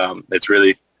so it's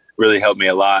really helped me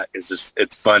a lot.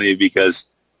 It's funny because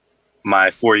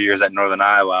my 4 years at Northern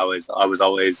Iowa, I was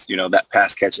always, that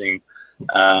pass catching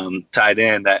tight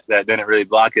end that didn't really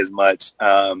block as much.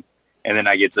 And then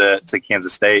I get to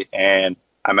Kansas State and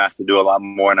I'm asked to do a lot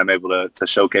more, and I'm able to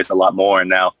showcase a lot more. And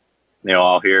now,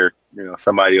 I'll hear,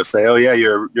 somebody will say, "Oh yeah,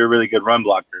 you're a really good run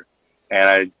blocker," and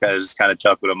I just kind of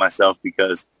chuckle to myself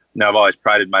because I've always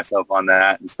prided myself on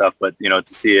that and stuff. But to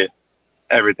see it,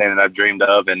 everything that I've dreamed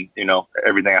of, and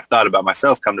everything I've thought about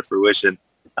myself come to fruition,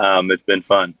 it's been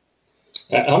fun.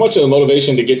 How much of the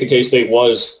motivation to get to K-State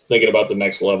was thinking about the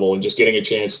next level and just getting a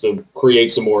chance to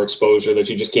create some more exposure that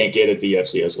you just can't get at the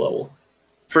FCS level?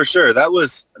 For sure, that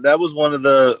was one of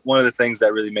the things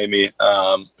that really made me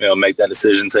make that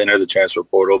decision to enter the transfer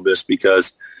portal, just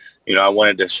because I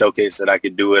wanted to showcase that I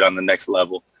could do it on the next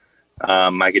level.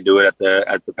 I could do it at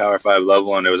the Power 5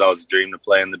 level, and it was always a dream to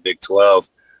play in the Big 12.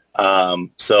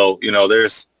 So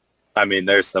there's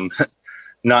some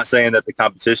not saying that the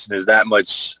competition is that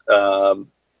much a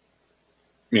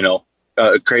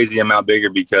crazy amount bigger,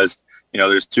 because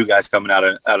there's two guys coming out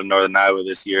of Northern Iowa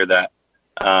this year that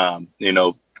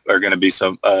are going to be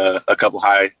a couple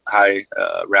high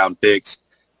round picks,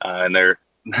 and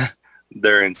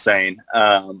they're insane.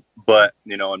 But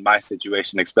in my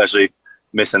situation, especially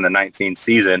missing the 19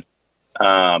 season,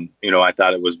 I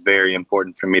thought it was very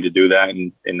important for me to do that.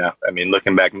 And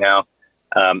looking back now,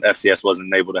 FCS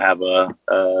wasn't able to have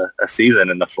a season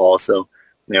in the fall, so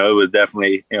it was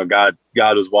definitely God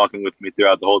was walking with me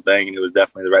throughout the whole thing, and it was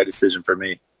definitely the right decision for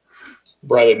me.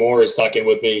 Briley Moore is talking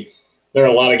with me. There are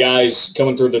a lot of guys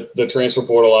coming through the transfer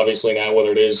portal, obviously, now,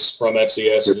 whether it is from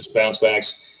FCS or just bounce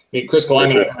backs. Chris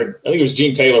Kleiman, I think it was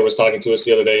Gene Taylor was talking to us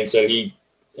the other day and said he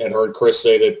had heard Chris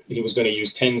say that he was going to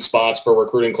use 10 spots per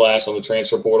recruiting class on the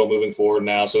transfer portal moving forward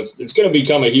now. So it's going to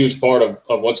become a huge part of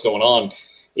what's going on.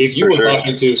 If you were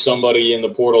talking to somebody in the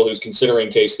portal who's considering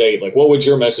K-State, like, what would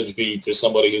your message be to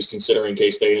somebody who's considering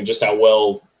K-State and just how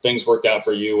well things worked out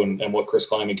for you and what Chris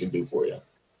Kleiman can do for you?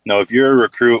 If you're a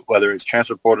recruit, whether it's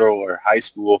transfer portal or high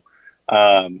school,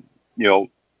 go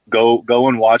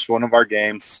and watch one of our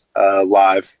games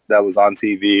live that was on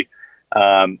TV,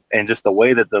 and just the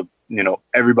way that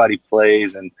everybody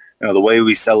plays, and the way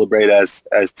we celebrate as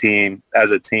a team.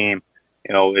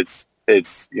 It's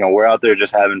we're out there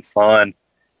just having fun,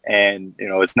 and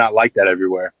it's not like that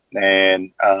everywhere.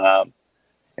 And they're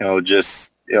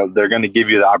going to give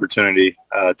you the opportunity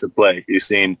to play. You've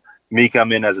seen me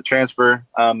come in as a transfer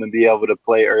and be able to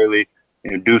play early.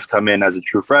 Deuce come in as a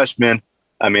true freshman.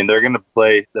 They're going to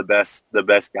play the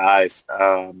best guys,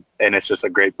 and it's just a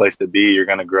great place to be. You're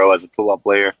going to grow as a football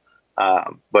player,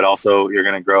 but also you're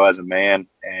going to grow as a man.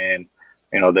 And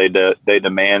they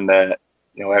demand that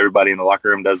everybody in the locker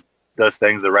room does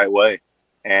things the right way,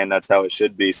 and that's how it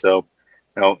should be. So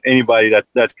anybody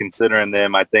that's considering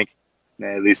them, I think,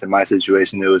 at least in my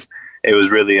situation, it was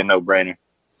really a no-brainer.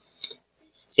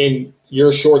 In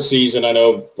your short season, I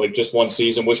know, like, just one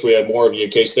season, wish we had more of you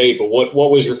at K-State, but what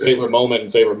was your favorite moment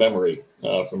and favorite memory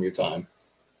from your time?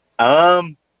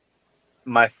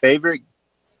 My favorite,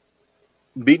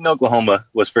 beating Oklahoma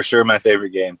was for sure my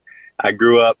favorite game. I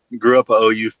grew up an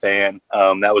OU fan.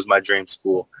 That was my dream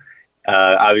school.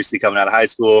 Obviously, coming out of high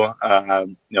school,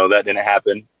 that didn't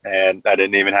happen, and I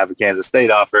didn't even have a Kansas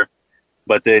State offer.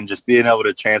 But then just being able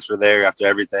to transfer there after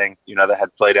everything, that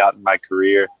had played out in my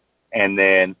career, and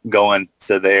then going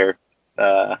to their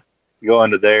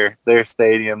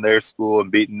stadium, their school,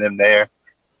 and beating them there,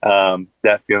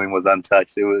 that feeling was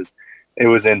untouched. It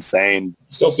was insane.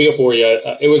 Still feel for you.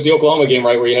 It was the Oklahoma game,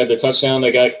 right, where you had the touchdown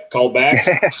that got called back?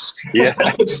 Yeah,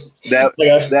 that was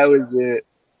it.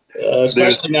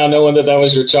 Especially now knowing that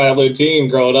was your childhood team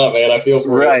growing up, man. I feel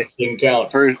for you. It didn't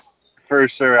count. For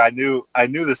sure. I knew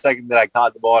the second that I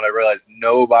caught the ball and I realized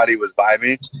nobody was by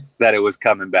me that it was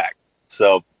coming back.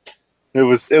 So it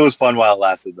was fun while it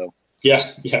lasted, though.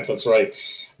 Yeah, that's right.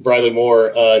 Briley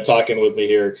Moore talking with me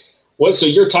here. So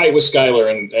you're tight with Skylar,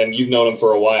 and you've known him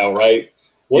for a while, right?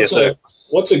 What's a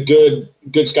good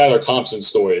Skylar Thompson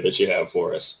story that you have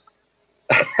for us?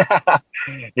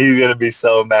 He's going to be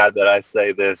so mad that I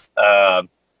say this. The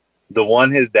one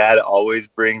his dad always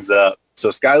brings up. So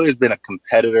Skylar's been a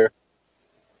competitor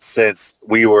since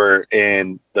we were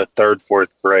in the 3rd,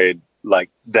 4th grade, like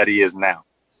that he is now.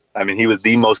 I mean, he was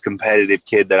the most competitive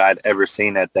kid that I'd ever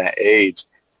seen at that age.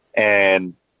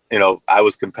 And, I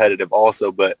was competitive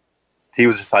also, but he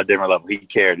was just on a different level. He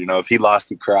cared. If he lost,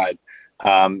 he cried.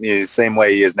 The same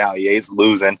way he is now. He hates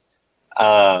losing.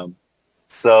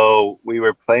 So we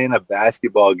were playing a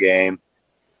basketball game.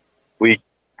 We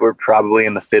were probably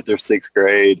in the 5th or 6th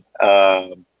grade.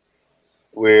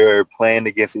 We were playing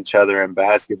against each other in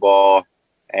basketball,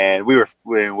 and we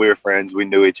were friends. We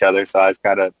knew each other, so it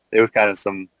was kind of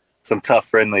some tough,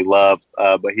 friendly love.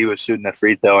 But he was shooting a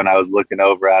free throw, and I was looking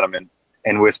over at him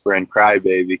and whispering, "Cry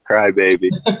baby, cry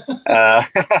baby."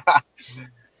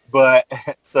 But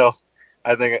so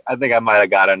I think I might have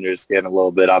got under his skin a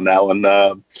little bit on that one.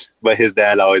 But his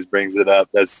dad always brings it up.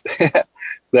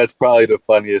 That's probably the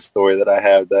funniest story that I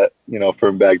have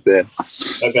from back then.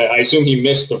 Okay, I assume he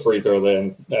missed the free throw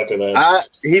then after that.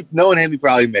 Knowing him, he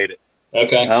probably made it.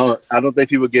 Okay. I don't think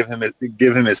people give him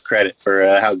his credit for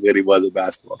how good he was at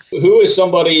basketball. Who is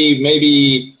somebody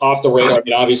maybe off the radar? I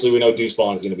mean, obviously we know Deuce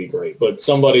Vaughn is going to be great, but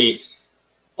somebody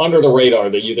under the radar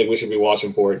that you think we should be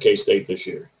watching for at K-State this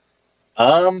year?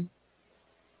 I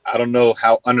don't know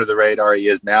how under the radar he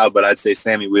is now, but I'd say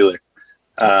Sammy Wheeler.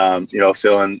 He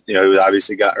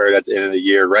obviously got hurt at the end of the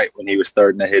year, right when he was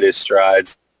starting to hit his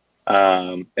strides,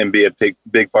 and be a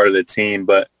big part of the team.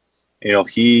 But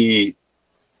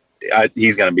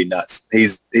he's going to be nuts.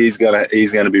 He's going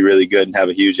to be really good and have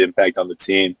a huge impact on the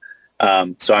team.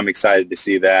 So I'm excited to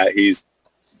see that.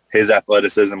 His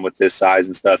athleticism with his size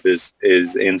and stuff is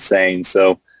insane.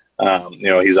 So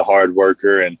he's a hard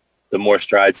worker, and the more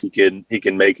strides he can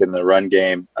make in the run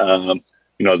game,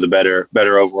 the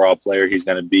better overall player he's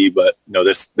going to be. But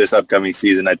this upcoming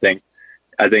season, I think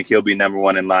he'll be number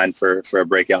one in line for a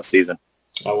breakout season.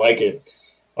 I like it.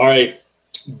 All right,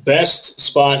 best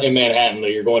spot in Manhattan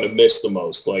that you're going to miss the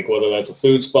most, like whether that's a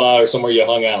food spot or somewhere you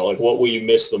hung out. Like, what will you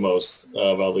miss the most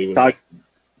about leaving?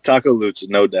 Taco Lucha,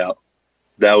 no doubt.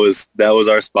 That was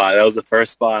our spot. That was the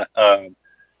first spot.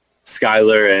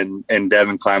 Skylar and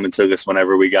Devin Kleiman took us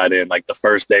whenever we got in, like the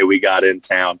first day we got in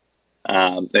town.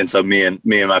 And so me and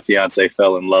my fiance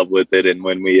fell in love with it. And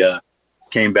when we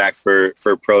came back for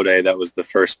Pro Day, that was the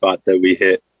first spot that we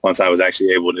hit once I was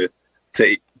actually able to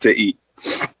eat.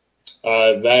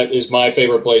 That is my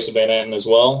favorite place in Manhattan as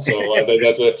well. So I think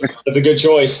that's a good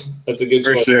choice. That's a good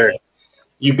choice. For sure.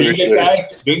 You bean dip guy?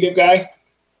 Bean dip guy?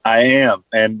 I am.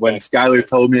 And when Skylar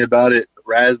told me about it,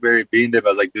 raspberry bean dip, I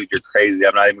was like, dude, you're crazy.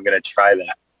 I'm not even going to try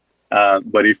that.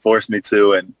 But he forced me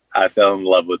to, and I fell in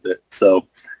love with it. So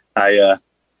I'll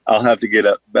have to get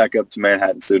back up to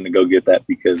Manhattan soon to go get that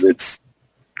because it's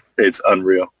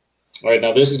unreal. All right,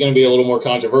 now this is going to be a little more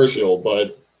controversial,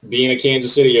 but being a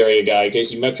Kansas City area guy,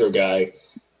 KC Metro guy,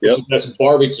 what's the best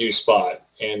barbecue spot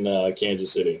in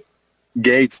Kansas City?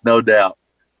 Gates, no doubt.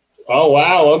 Oh,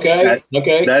 wow. Okay.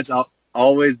 That's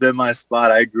always been my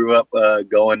spot. I grew up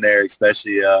going there,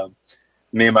 especially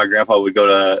me and my grandpa would go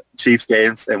to Chiefs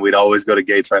games, and we'd always go to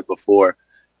Gates right before.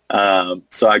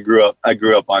 So I grew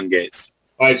up on Gates.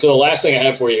 All right, so the last thing I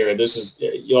have for you here, and this is,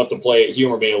 you'll have to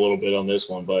humor me a little bit on this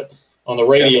one, but on the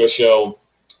radio show,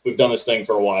 we've done this thing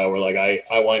for a while where, like,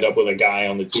 I wind up with a guy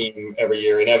on the team every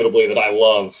year, inevitably, that I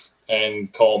love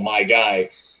and call my guy.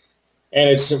 And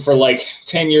it's for, like,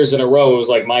 10 years in a row, it was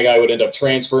like my guy would end up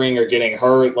transferring or getting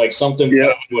hurt, like something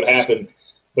bad would happen.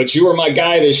 But you were my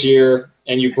guy this year,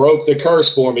 and you broke the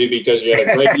curse for me because you had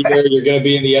a great year. You're going to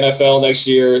be in the NFL next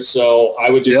year. So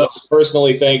I would just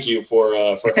personally thank you for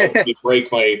helping me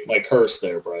break my curse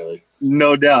there, Briley.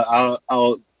 No doubt.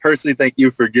 personally thank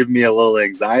you for giving me a little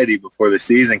anxiety before the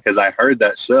season because I heard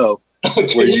that show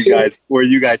where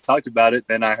you guys talked about it.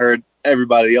 Then I heard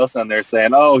everybody else on there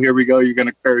saying, "Oh, here we go, you're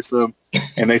gonna curse him,"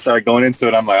 and they started going into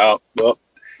it. I'm like, "Oh, well,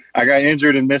 I got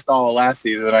injured and missed all of last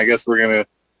season. I guess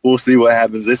we'll see what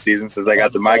happens this season since I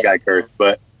got the my guy curse."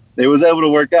 But it was able to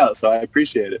work out, so I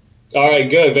appreciate it. All right,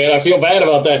 good, man. I feel bad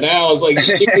about that now. I was like,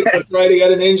 that's right, he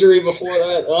got an injury before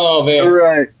that. Oh, man.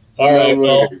 Right. All right,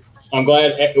 well, I'm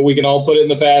glad we can all put it in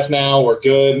the past now. We're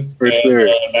good. For sure.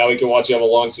 Now we can watch you have a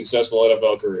long, successful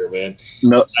NFL career, man.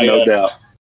 No doubt.